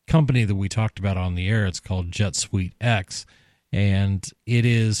company that we talked about on the air. It's called Jet Suite X. And it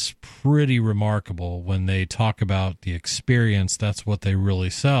is pretty remarkable when they talk about the experience. That's what they really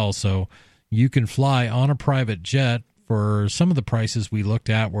sell. So you can fly on a private jet for some of the prices we looked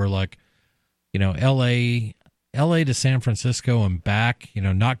at were like, LA to San Francisco and back,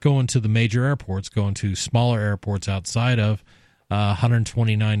 not going to the major airports, going to smaller airports outside of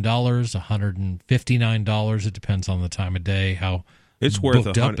 $129, $159. It depends on the time of day, how it's worth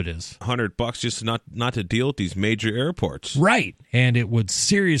booked up it is. $100 just not to deal with these major airports. Right. And it would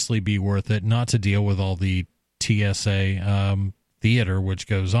seriously be worth it not to deal with all the TSA theater which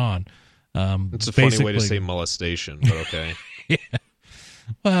goes on. It's a funny way to say molestation, but okay. Yeah.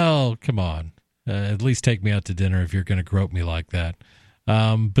 Well, come on. At least take me out to dinner if you're going to grope me like that.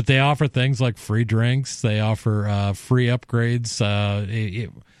 But they offer things like free drinks. They offer free upgrades,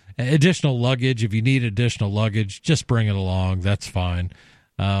 additional luggage. If you need additional luggage, just bring it along. That's fine.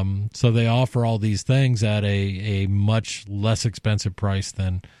 So they offer all these things at a much less expensive price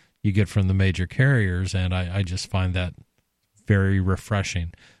than you get from the major carriers, and I just find that very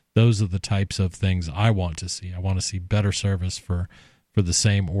refreshing. Those are the types of things I want to see. I want to see better service for the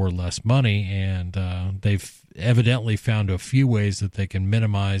same or less money, and they've evidently found a few ways that they can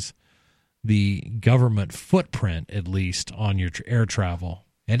minimize the government footprint, at least, on your air travel.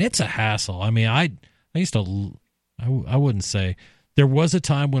 And it's a hassle. I mean, I used to, I wouldn't say, there was a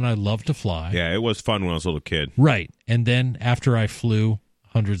time when I loved to fly. Yeah, it was fun when I was a little kid. Right. And then after I flew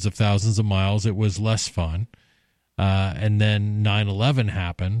hundreds of thousands of miles, it was less fun. And then 9/11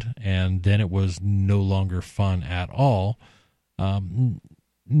 happened, and then it was no longer fun at all.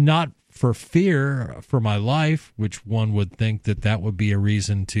 Not for fear for my life, which one would think that would be a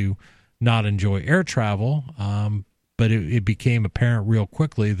reason to not enjoy air travel. But it became apparent real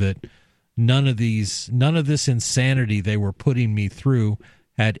quickly that none of this insanity they were putting me through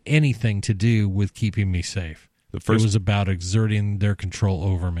had anything to do with keeping me safe. It was about exerting their control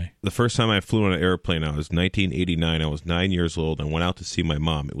over me. The first time I flew on an airplane, I was 1989. I was 9 years old and went out to see my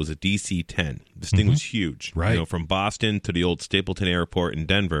mom. It was a DC-10. This thing was huge. Right. From Boston to the old Stapleton Airport in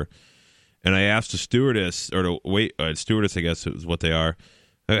Denver. And I asked the stewardess, stewardess, I guess is what they are,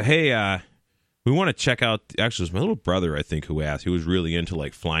 hey, we want to check out, actually, it was my little brother, I think, who asked. He was really into,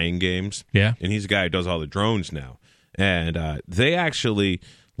 flying games. Yeah. And he's the guy who does all the drones now. And they actually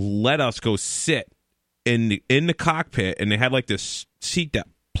let us go sit in the cockpit, and they had, this seat that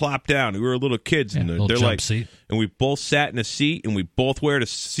plopped down. We were little kids. Yeah, and little they're jump seat. And we both sat in a seat, and we both wear the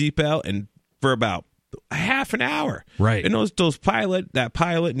seatbelt, and for about a half an hour. Right. And that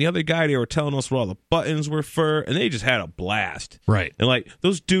pilot and the other guy, they were telling us what all the buttons were for, and they just had a blast. Right. And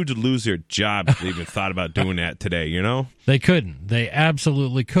those dudes would lose their job if they even thought about doing that today, They couldn't. They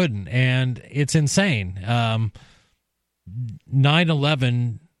absolutely couldn't. And it's insane.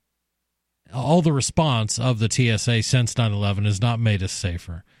 9/11, all the response of the TSA since 9/11 has not made us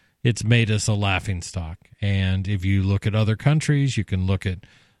safer. It's made us a laughingstock. And if you look at other countries, you can look at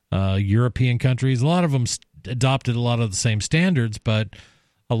European countries. A lot of them adopted a lot of the same standards, but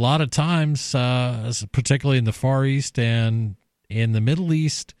a lot of times, particularly in the Far East and in the Middle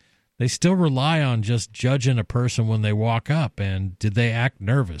East, they still rely on just judging a person when they walk up. And did they act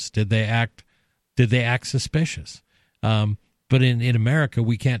nervous? Did they act suspicious? But in America,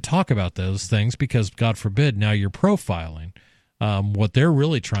 we can't talk about those things because, God forbid, now you're profiling. What they're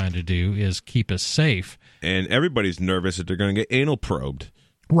really trying to do is keep us safe. And everybody's nervous that they're going to get anal probed.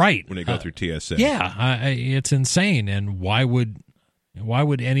 Right. When they go through TSA. Yeah, it's insane. And why would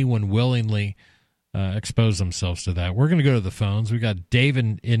anyone willingly expose themselves to that? We're going to go to the phones. We got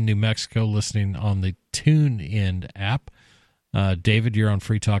David in New Mexico listening on the TuneIn app. David, you're on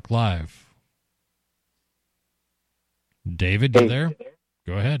Free Talk Live. David, you there?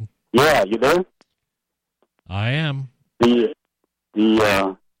 Go ahead. Yeah, you there? I am. That's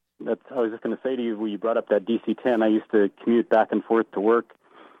I was just going to say to you, when you brought up that DC-10, I used to commute back and forth to work,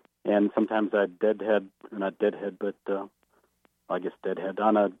 and sometimes I'd deadhead on a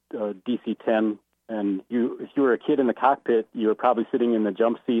DC-10. And if you were a kid in the cockpit, you were probably sitting in the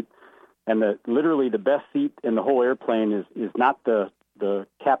jump seat, and literally the best seat in the whole airplane is not the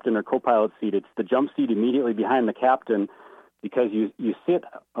captain or co-pilot seat. It's the jump seat immediately behind the captain, because you sit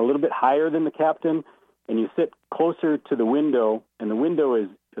a little bit higher than the captain, and you sit closer to the window, and the window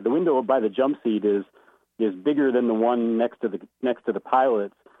by the jump seat is bigger than the one next to the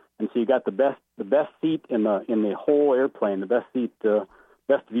pilots, and so you got the best seat in the whole airplane, the best seat,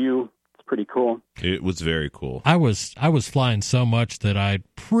 best view. It's pretty cool. It was very cool. I was flying so much that I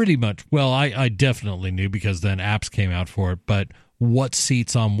pretty much, well, I definitely knew, because then apps came out for it, but what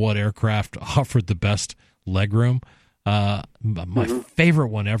seats on what aircraft offered the best legroom. My favorite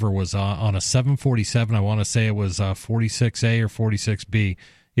one ever was on a 747. I want to say it was 46A or 46B.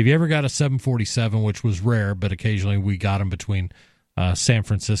 If you ever got a 747, which was rare, but occasionally we got them between San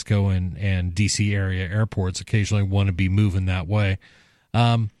Francisco and D.C. area airports, occasionally want to be moving that way.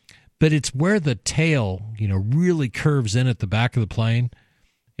 But it's where the tail, really curves in at the back of the plane,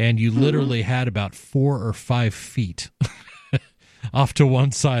 and you literally had about 4 or 5 feet off to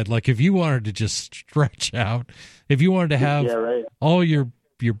one side. Like if you wanted to just stretch out, if you wanted to have all your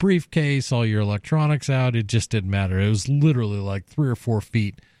briefcase, all your electronics out, it just didn't matter. It was literally like 3 or 4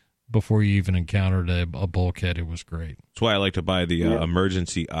 feet before you even encountered a bulkhead. It was great. That's why I like to buy the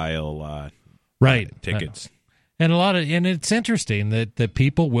emergency aisle tickets. And it's interesting that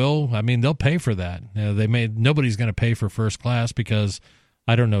people they'll pay for that. Nobody's going to pay for first class, because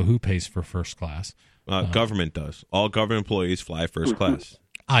I don't know who pays for first class. Government does. All government employees fly first class.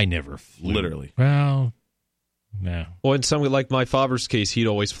 I never flew. Literally. Well, no. Well, in some, like my father's case, he'd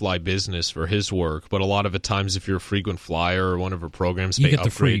always fly business for his work, but a lot of the times, if you're a frequent flyer or one of our programs, they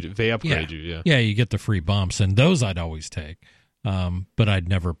upgrade you. Yeah, you get the free bumps, and those I'd always take. But I'd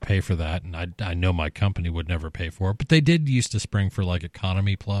never pay for that, and I know my company would never pay for it. But they did used to spring for like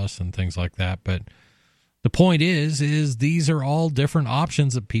Economy Plus and things like that. But the point is these are all different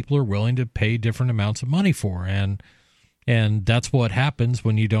options that people are willing to pay different amounts of money for, and that's what happens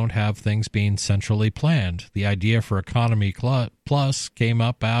when you don't have things being centrally planned. The idea for Economy Plus came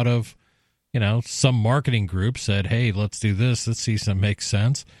up out of, some marketing group said, hey, let's do this. Let's see if it makes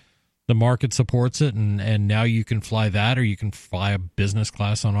sense. The market supports it, and now you can fly that, or you can fly a business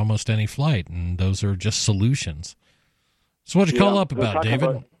class on almost any flight, and those are just solutions. So what'd you call up about,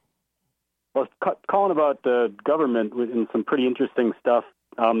 David? I was calling about the government and some pretty interesting stuff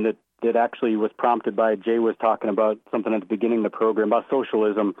that actually was prompted by Jay was talking about something at the beginning of the program about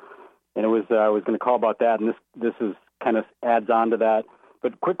socialism, and I was going to call about that, and this is kind of adds on to that.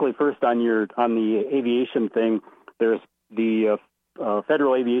 But quickly, first on the aviation thing, there's the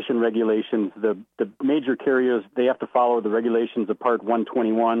federal aviation regulations. The major carriers, they have to follow the regulations of Part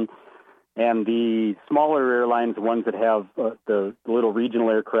 121, and the smaller airlines, the ones that have the little regional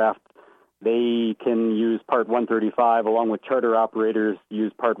aircraft, they can use Part 135, along with charter operators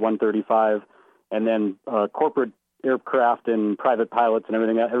use Part 135, and then corporate aircraft and private pilots and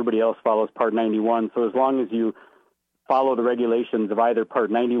everybody else follows Part 91. So as long as you follow the regulations of either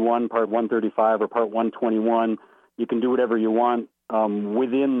Part 91, Part 135, or Part 121, you can do whatever you want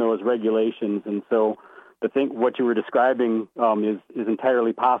within those regulations. And so what you were describing is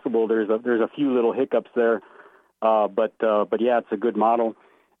entirely possible. There's a few little hiccups there, but yeah, it's a good model.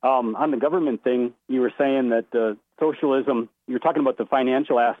 On the government thing, you were saying that socialism, you're talking about the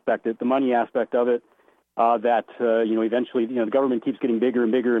financial aspect, the money aspect of it, that eventually the government keeps getting bigger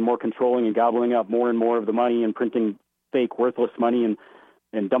and bigger and more controlling and gobbling up more and more of the money and printing fake worthless money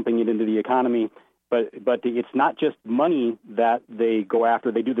and dumping it into the economy. But it's not just money that they go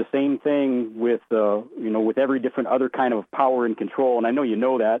after. They do the same thing with every different other kind of power and control. And I know you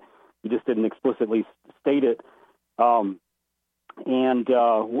know that. You just didn't explicitly state it.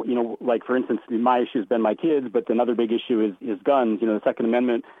 Like for instance, my issue has been my kids, but another big issue is guns. The Second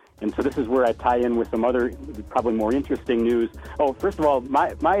Amendment And so this is where I tie in with some other, probably more interesting news. Oh, first of all,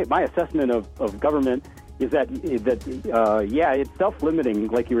 my assessment of government is that it's self-limiting,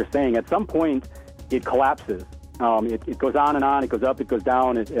 like you were saying. At some point, it collapses. It goes on and on. It goes up. It goes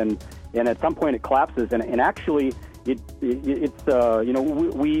down. And at some point, it collapses. And actually, we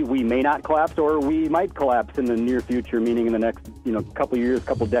may not collapse, or we might collapse in the near future, meaning in the next couple years,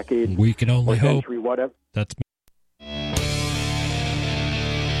 couple decades. We can only hope. Century, whatever. That's.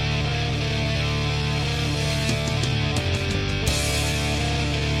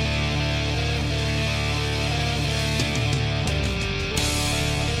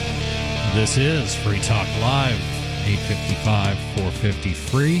 This is Free Talk Live,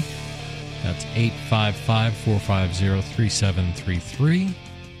 855-450-FREE. That's 855-450-3733.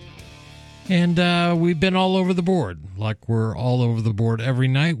 And we've been all over the board, like we're all over the board every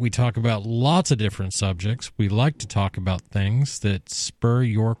night. We talk about lots of different subjects. We like to talk about things that spur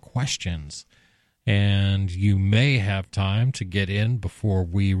your questions. And you may have time to get in before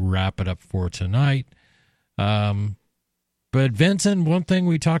we wrap it up for tonight. But Vincent, one thing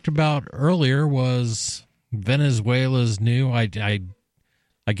we talked about earlier was Venezuela's new. I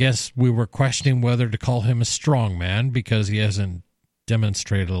guess we were questioning whether to call him a strong man because he hasn't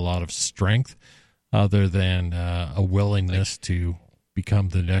demonstrated a lot of strength, other than a willingness to become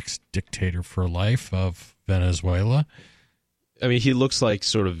the next dictator for life of Venezuela. I mean, he looks like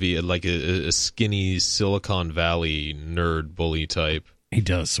sort of a skinny Silicon Valley nerd bully type. He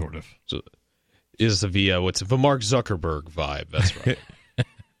does sort of. So, is the Mark Zuckerberg vibe? That's right.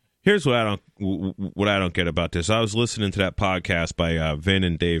 Here's what I don't get about this. I was listening to that podcast by Vin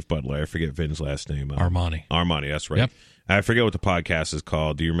and Dave Butler. I forget Vin's last name. Armani. That's right. Yep. I forget what the podcast is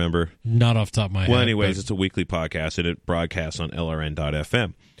called. Do you remember? Not off the top of my head. Well, anyways, it's a weekly podcast, and it broadcasts on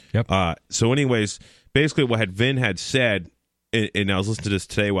LRN.FM. Yep. So anyways, basically what Vin had said, and I was listening to this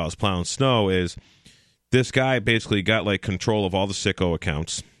today while I was plowing snow, is this guy basically got control of all the sicko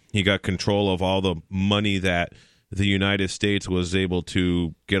accounts. He got control of all the money that the United States was able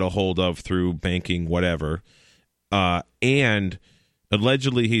to get a hold of through banking, whatever. And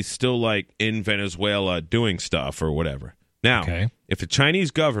allegedly he's still in Venezuela doing stuff or whatever. Now, if the Chinese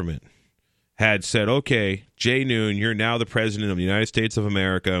government had said, okay, Jay Noon, you're now the president of the United States of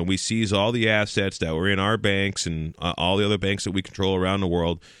America, and we seize all the assets that were in our banks and all the other banks that we control around the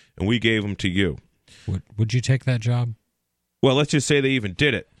world, and we gave them to you. Would you take that job? Well, let's just say they even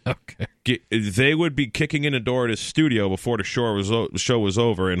did it. Okay. They would be kicking in the door at his studio before the show was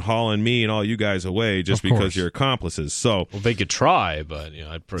over and hauling me and all you guys away just because you're accomplices. So, well, they could try, but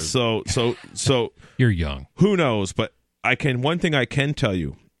I'd probably... So you're young. Who knows? But one thing I can tell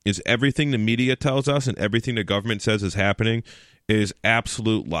you is everything the media tells us and everything the government says is happening is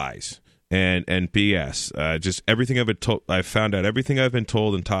absolute lies and BS. Just everything I've found out, everything I've been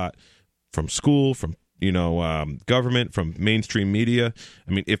told and taught from school, from government, from mainstream media.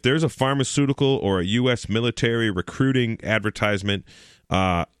 I mean, if there's a pharmaceutical or a U.S. military recruiting advertisement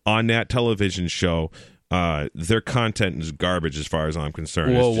on that television show, their content is garbage as far as I'm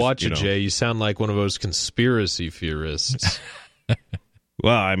concerned. Well, watch it, Jay. You sound like one of those conspiracy theorists.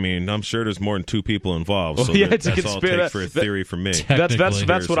 Well, I mean, I'm sure there's more than two people involved, so it's that's all it takes for a theory from me.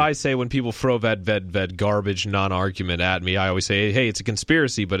 That's what I say when people throw that garbage non-argument at me. I always say, hey, it's a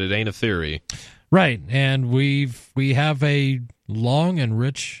conspiracy, but it ain't a theory. Right, and we have a long and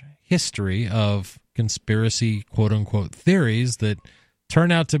rich history of conspiracy, quote-unquote, theories that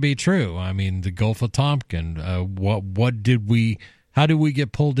turn out to be true. I mean, the Gulf of Tonkin, how did we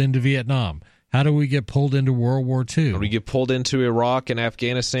get pulled into Vietnam? How do we get pulled into World War II? How do we get pulled into Iraq and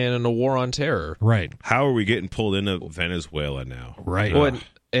Afghanistan and the war on terror? Right. How are we getting pulled into Venezuela now? Right. Well,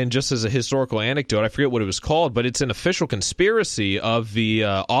 and just as a historical anecdote, I forget what it was called, but it's an official conspiracy of the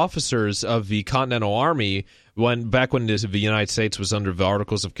officers of the Continental Army back when the United States was under the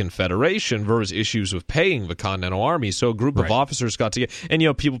Articles of Confederation. There was issues with paying the Continental Army, so a group of officers got together,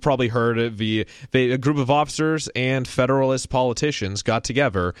 and people probably heard of a group of officers and Federalist politicians got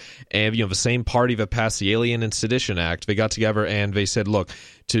together, and the same party that passed the Alien and Sedition Act, they got together and they said, look,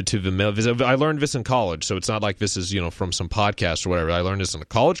 to the I learned this in college, so it's not like this is from some podcast or whatever. I learned this in a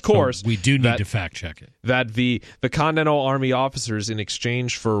college course. So we do need to fact check it. That the Continental Army officers, in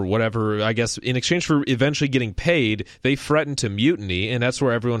exchange for eventually getting paid, they threatened to mutiny, and that's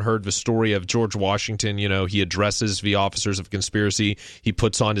where everyone heard the story of George Washington. He addresses the officers of conspiracy. He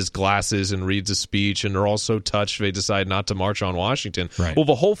puts on his glasses and reads a speech, and they're all so touched they decide not to march on Washington. Right. Well,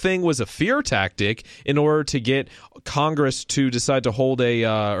 the whole thing was a fear tactic in order to get Congress to decide to hold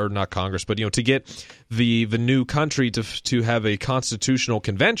a or not Congress, but to get the new country to have a constitutional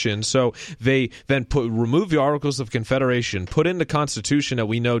convention. So they then remove the Articles of Confederation, put in the Constitution that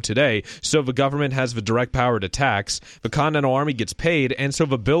we know today, so the government has the direct power to tax, the Continental Army gets paid, and so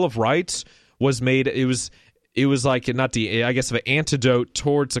the Bill of Rights was made. It was like the antidote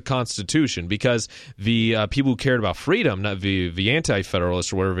towards the Constitution, because the people who cared about freedom, not the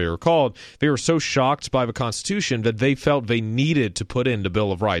anti-federalists or whatever they were called, they were so shocked by the Constitution that they felt they needed to put in the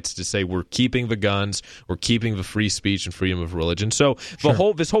Bill of Rights to say we're keeping the guns, we're keeping the free speech and freedom of religion. So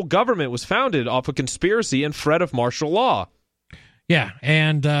this whole government was founded off a conspiracy and threat of martial law. Yeah,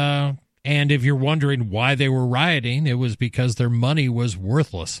 and if you're wondering why they were rioting, it was because their money was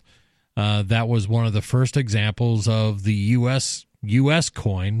worthless. That was one of the first examples of the U.S.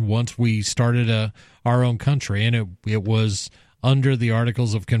 coin once we started our own country, and it was under the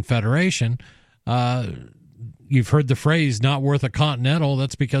Articles of Confederation. You've heard the phrase "not worth a continental."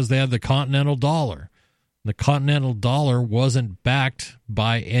 That's because they had the Continental Dollar. The Continental Dollar wasn't backed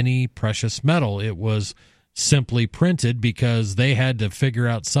by any precious metal. It was simply printed because they had to figure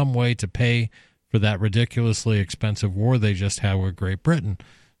out some way to pay for that ridiculously expensive war they just had with Great Britain.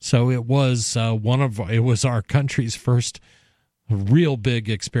 So it was our country's first real big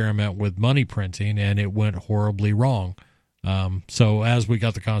experiment with money printing, and it went horribly wrong. So as we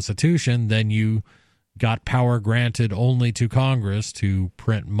got the Constitution, then you got power granted only to Congress to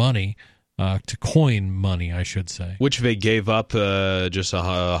print money, to coin money, I should say. Which they gave up just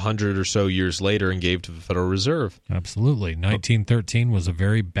 100 or so years later and gave to the Federal Reserve. Absolutely. 1913 was a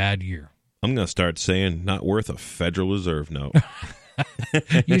very bad year. I'm going to start saying not worth a Federal Reserve note.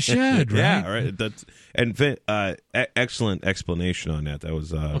 You should, right? Yeah, right. That's excellent explanation on that. That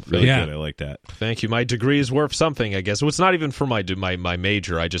was really good. I like that. Thank you. My degree is worth something, I guess. Well, it's not even for my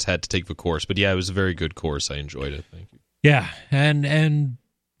major. I just had to take the course. But yeah, it was a very good course. I enjoyed it. Thank you. Yeah, and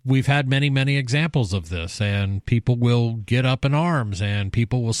we've had many, many examples of this, and people will get up in arms, and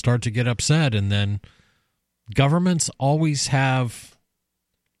people will start to get upset, and then governments always have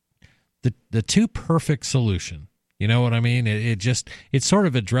the too perfect solution. You know what I mean? It sort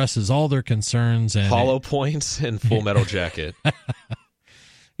of addresses all their concerns. And Hollow Points and Full Metal Jacket.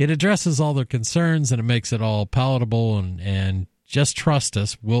 It addresses all their concerns, and it makes it all palatable, and just trust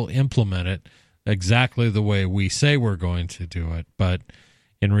us, we'll implement it exactly the way we say we're going to do it. But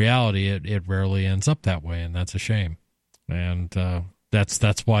in reality, it rarely ends up that way, and that's a shame. And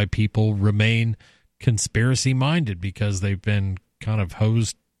that's why people remain conspiracy-minded, because they've been kind of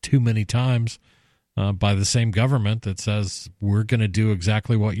hosed too many times by the same government that says, we're going to do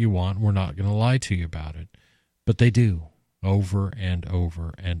exactly what you want. We're not going to lie to you about it. But they do, over and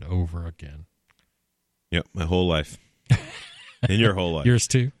over and over again. Yep, my whole life. And your whole life. Yours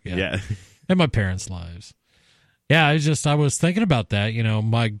too? Yeah. And my parents' lives. Yeah, I was thinking about that.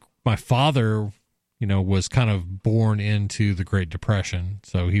 My father, was kind of born into the Great Depression.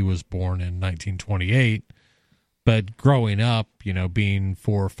 So he was born in 1928. But growing up, being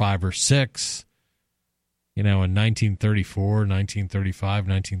 4 or 5 or 6, in 1934, 1935,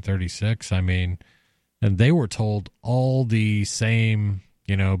 1936, and they were told all the same,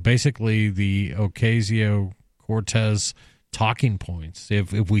 basically the Ocasio-Cortez talking points.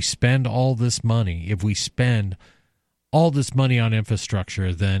 If we spend all this money, on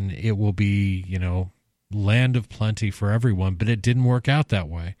infrastructure, then it will be, land of plenty for everyone. But it didn't work out that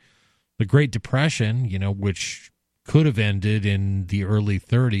way. The Great Depression, which could have ended in the early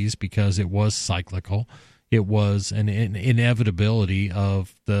 30s because it was cyclical. It was an inevitability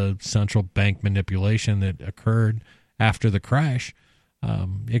of the central bank manipulation that occurred after the crash.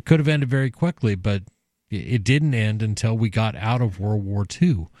 It could have ended very quickly, but it didn't end until we got out of World War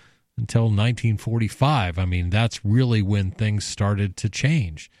II, until 1945. That's really when things started to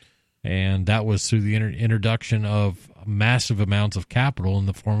change. And that was through the introduction of massive amounts of capital in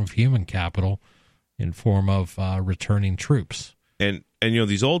the form of human capital, in form of returning troops. And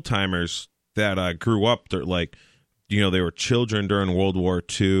these old timers that grew up, they're like, they were children during World War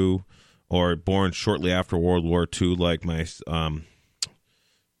II or born shortly after World War II. Like my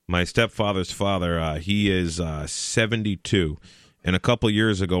stepfather's father, he is 72. And a couple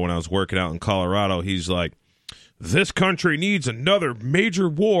years ago when I was working out in Colorado, he's like, this country needs another major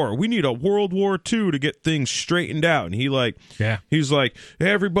war. We need a World War II to get things straightened out. And he's like,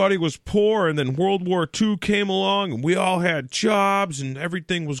 everybody was poor, and then World War II came along, and we all had jobs, and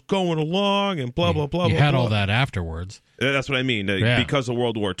everything was going along, and blah, blah, blah, blah. You had all that afterwards. That's what I mean. Because of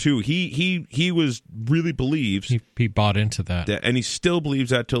World War II, he was really believes. He bought into that. And he still believes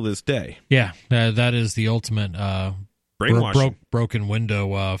that till this day. Yeah, that is the ultimate brainwashing. Broken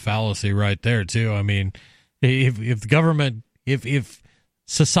window fallacy right there, too. If the government, if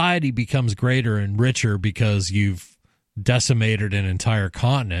society becomes greater and richer because you've decimated an entire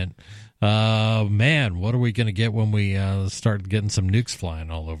continent. Man, what are we going to get when we start getting some nukes flying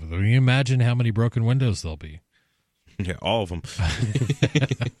all over? Can you imagine how many broken windows there'll be? Yeah, all of them.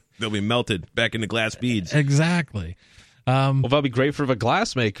 They'll be melted back into glass beads. Exactly. Well, that'll be great for the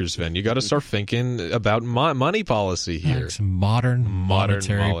glassmakers, Vin. You got to start thinking about money policy here. Some modern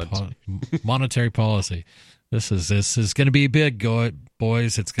monetary policy. This is going to be big,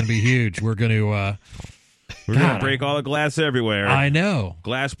 boys. It's going to be huge. We're going to break all the glass everywhere. I know.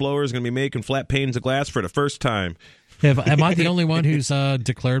 Glass blowers going to be making flat panes of glass for the first time. Am I the only one who's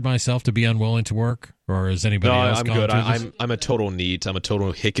declared myself to be unwilling to work, or is anybody else? I'm good. I'm a total NEET. I'm a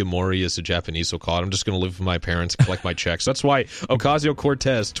total hikikomori, as the Japanese will call it. I'm just going to live with my parents, collect my checks. That's why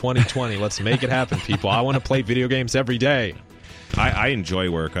Ocasio-Cortez 2020. Let's make it happen, people. I want to play video games every day. I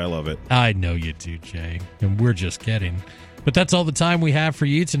enjoy work. I love it. I know you do, Jay, and we're just kidding. But that's all the time we have for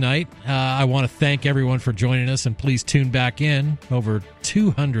you tonight. I want to thank everyone for joining us, and please tune back in. Over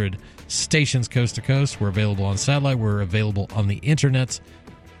 200 stations coast to coast. We're available on satellite. We're available on the internet.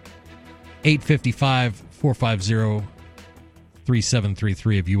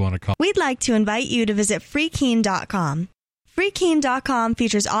 855-450-3733 if you want to call. We'd like to invite you to visit freekeen.com. Freekeen.com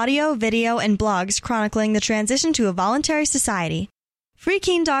features audio, video, and blogs chronicling the transition to a voluntary society.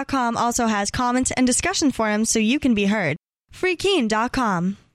 Freekeen.com also has comments and discussion forums so you can be heard. Freekeen.com.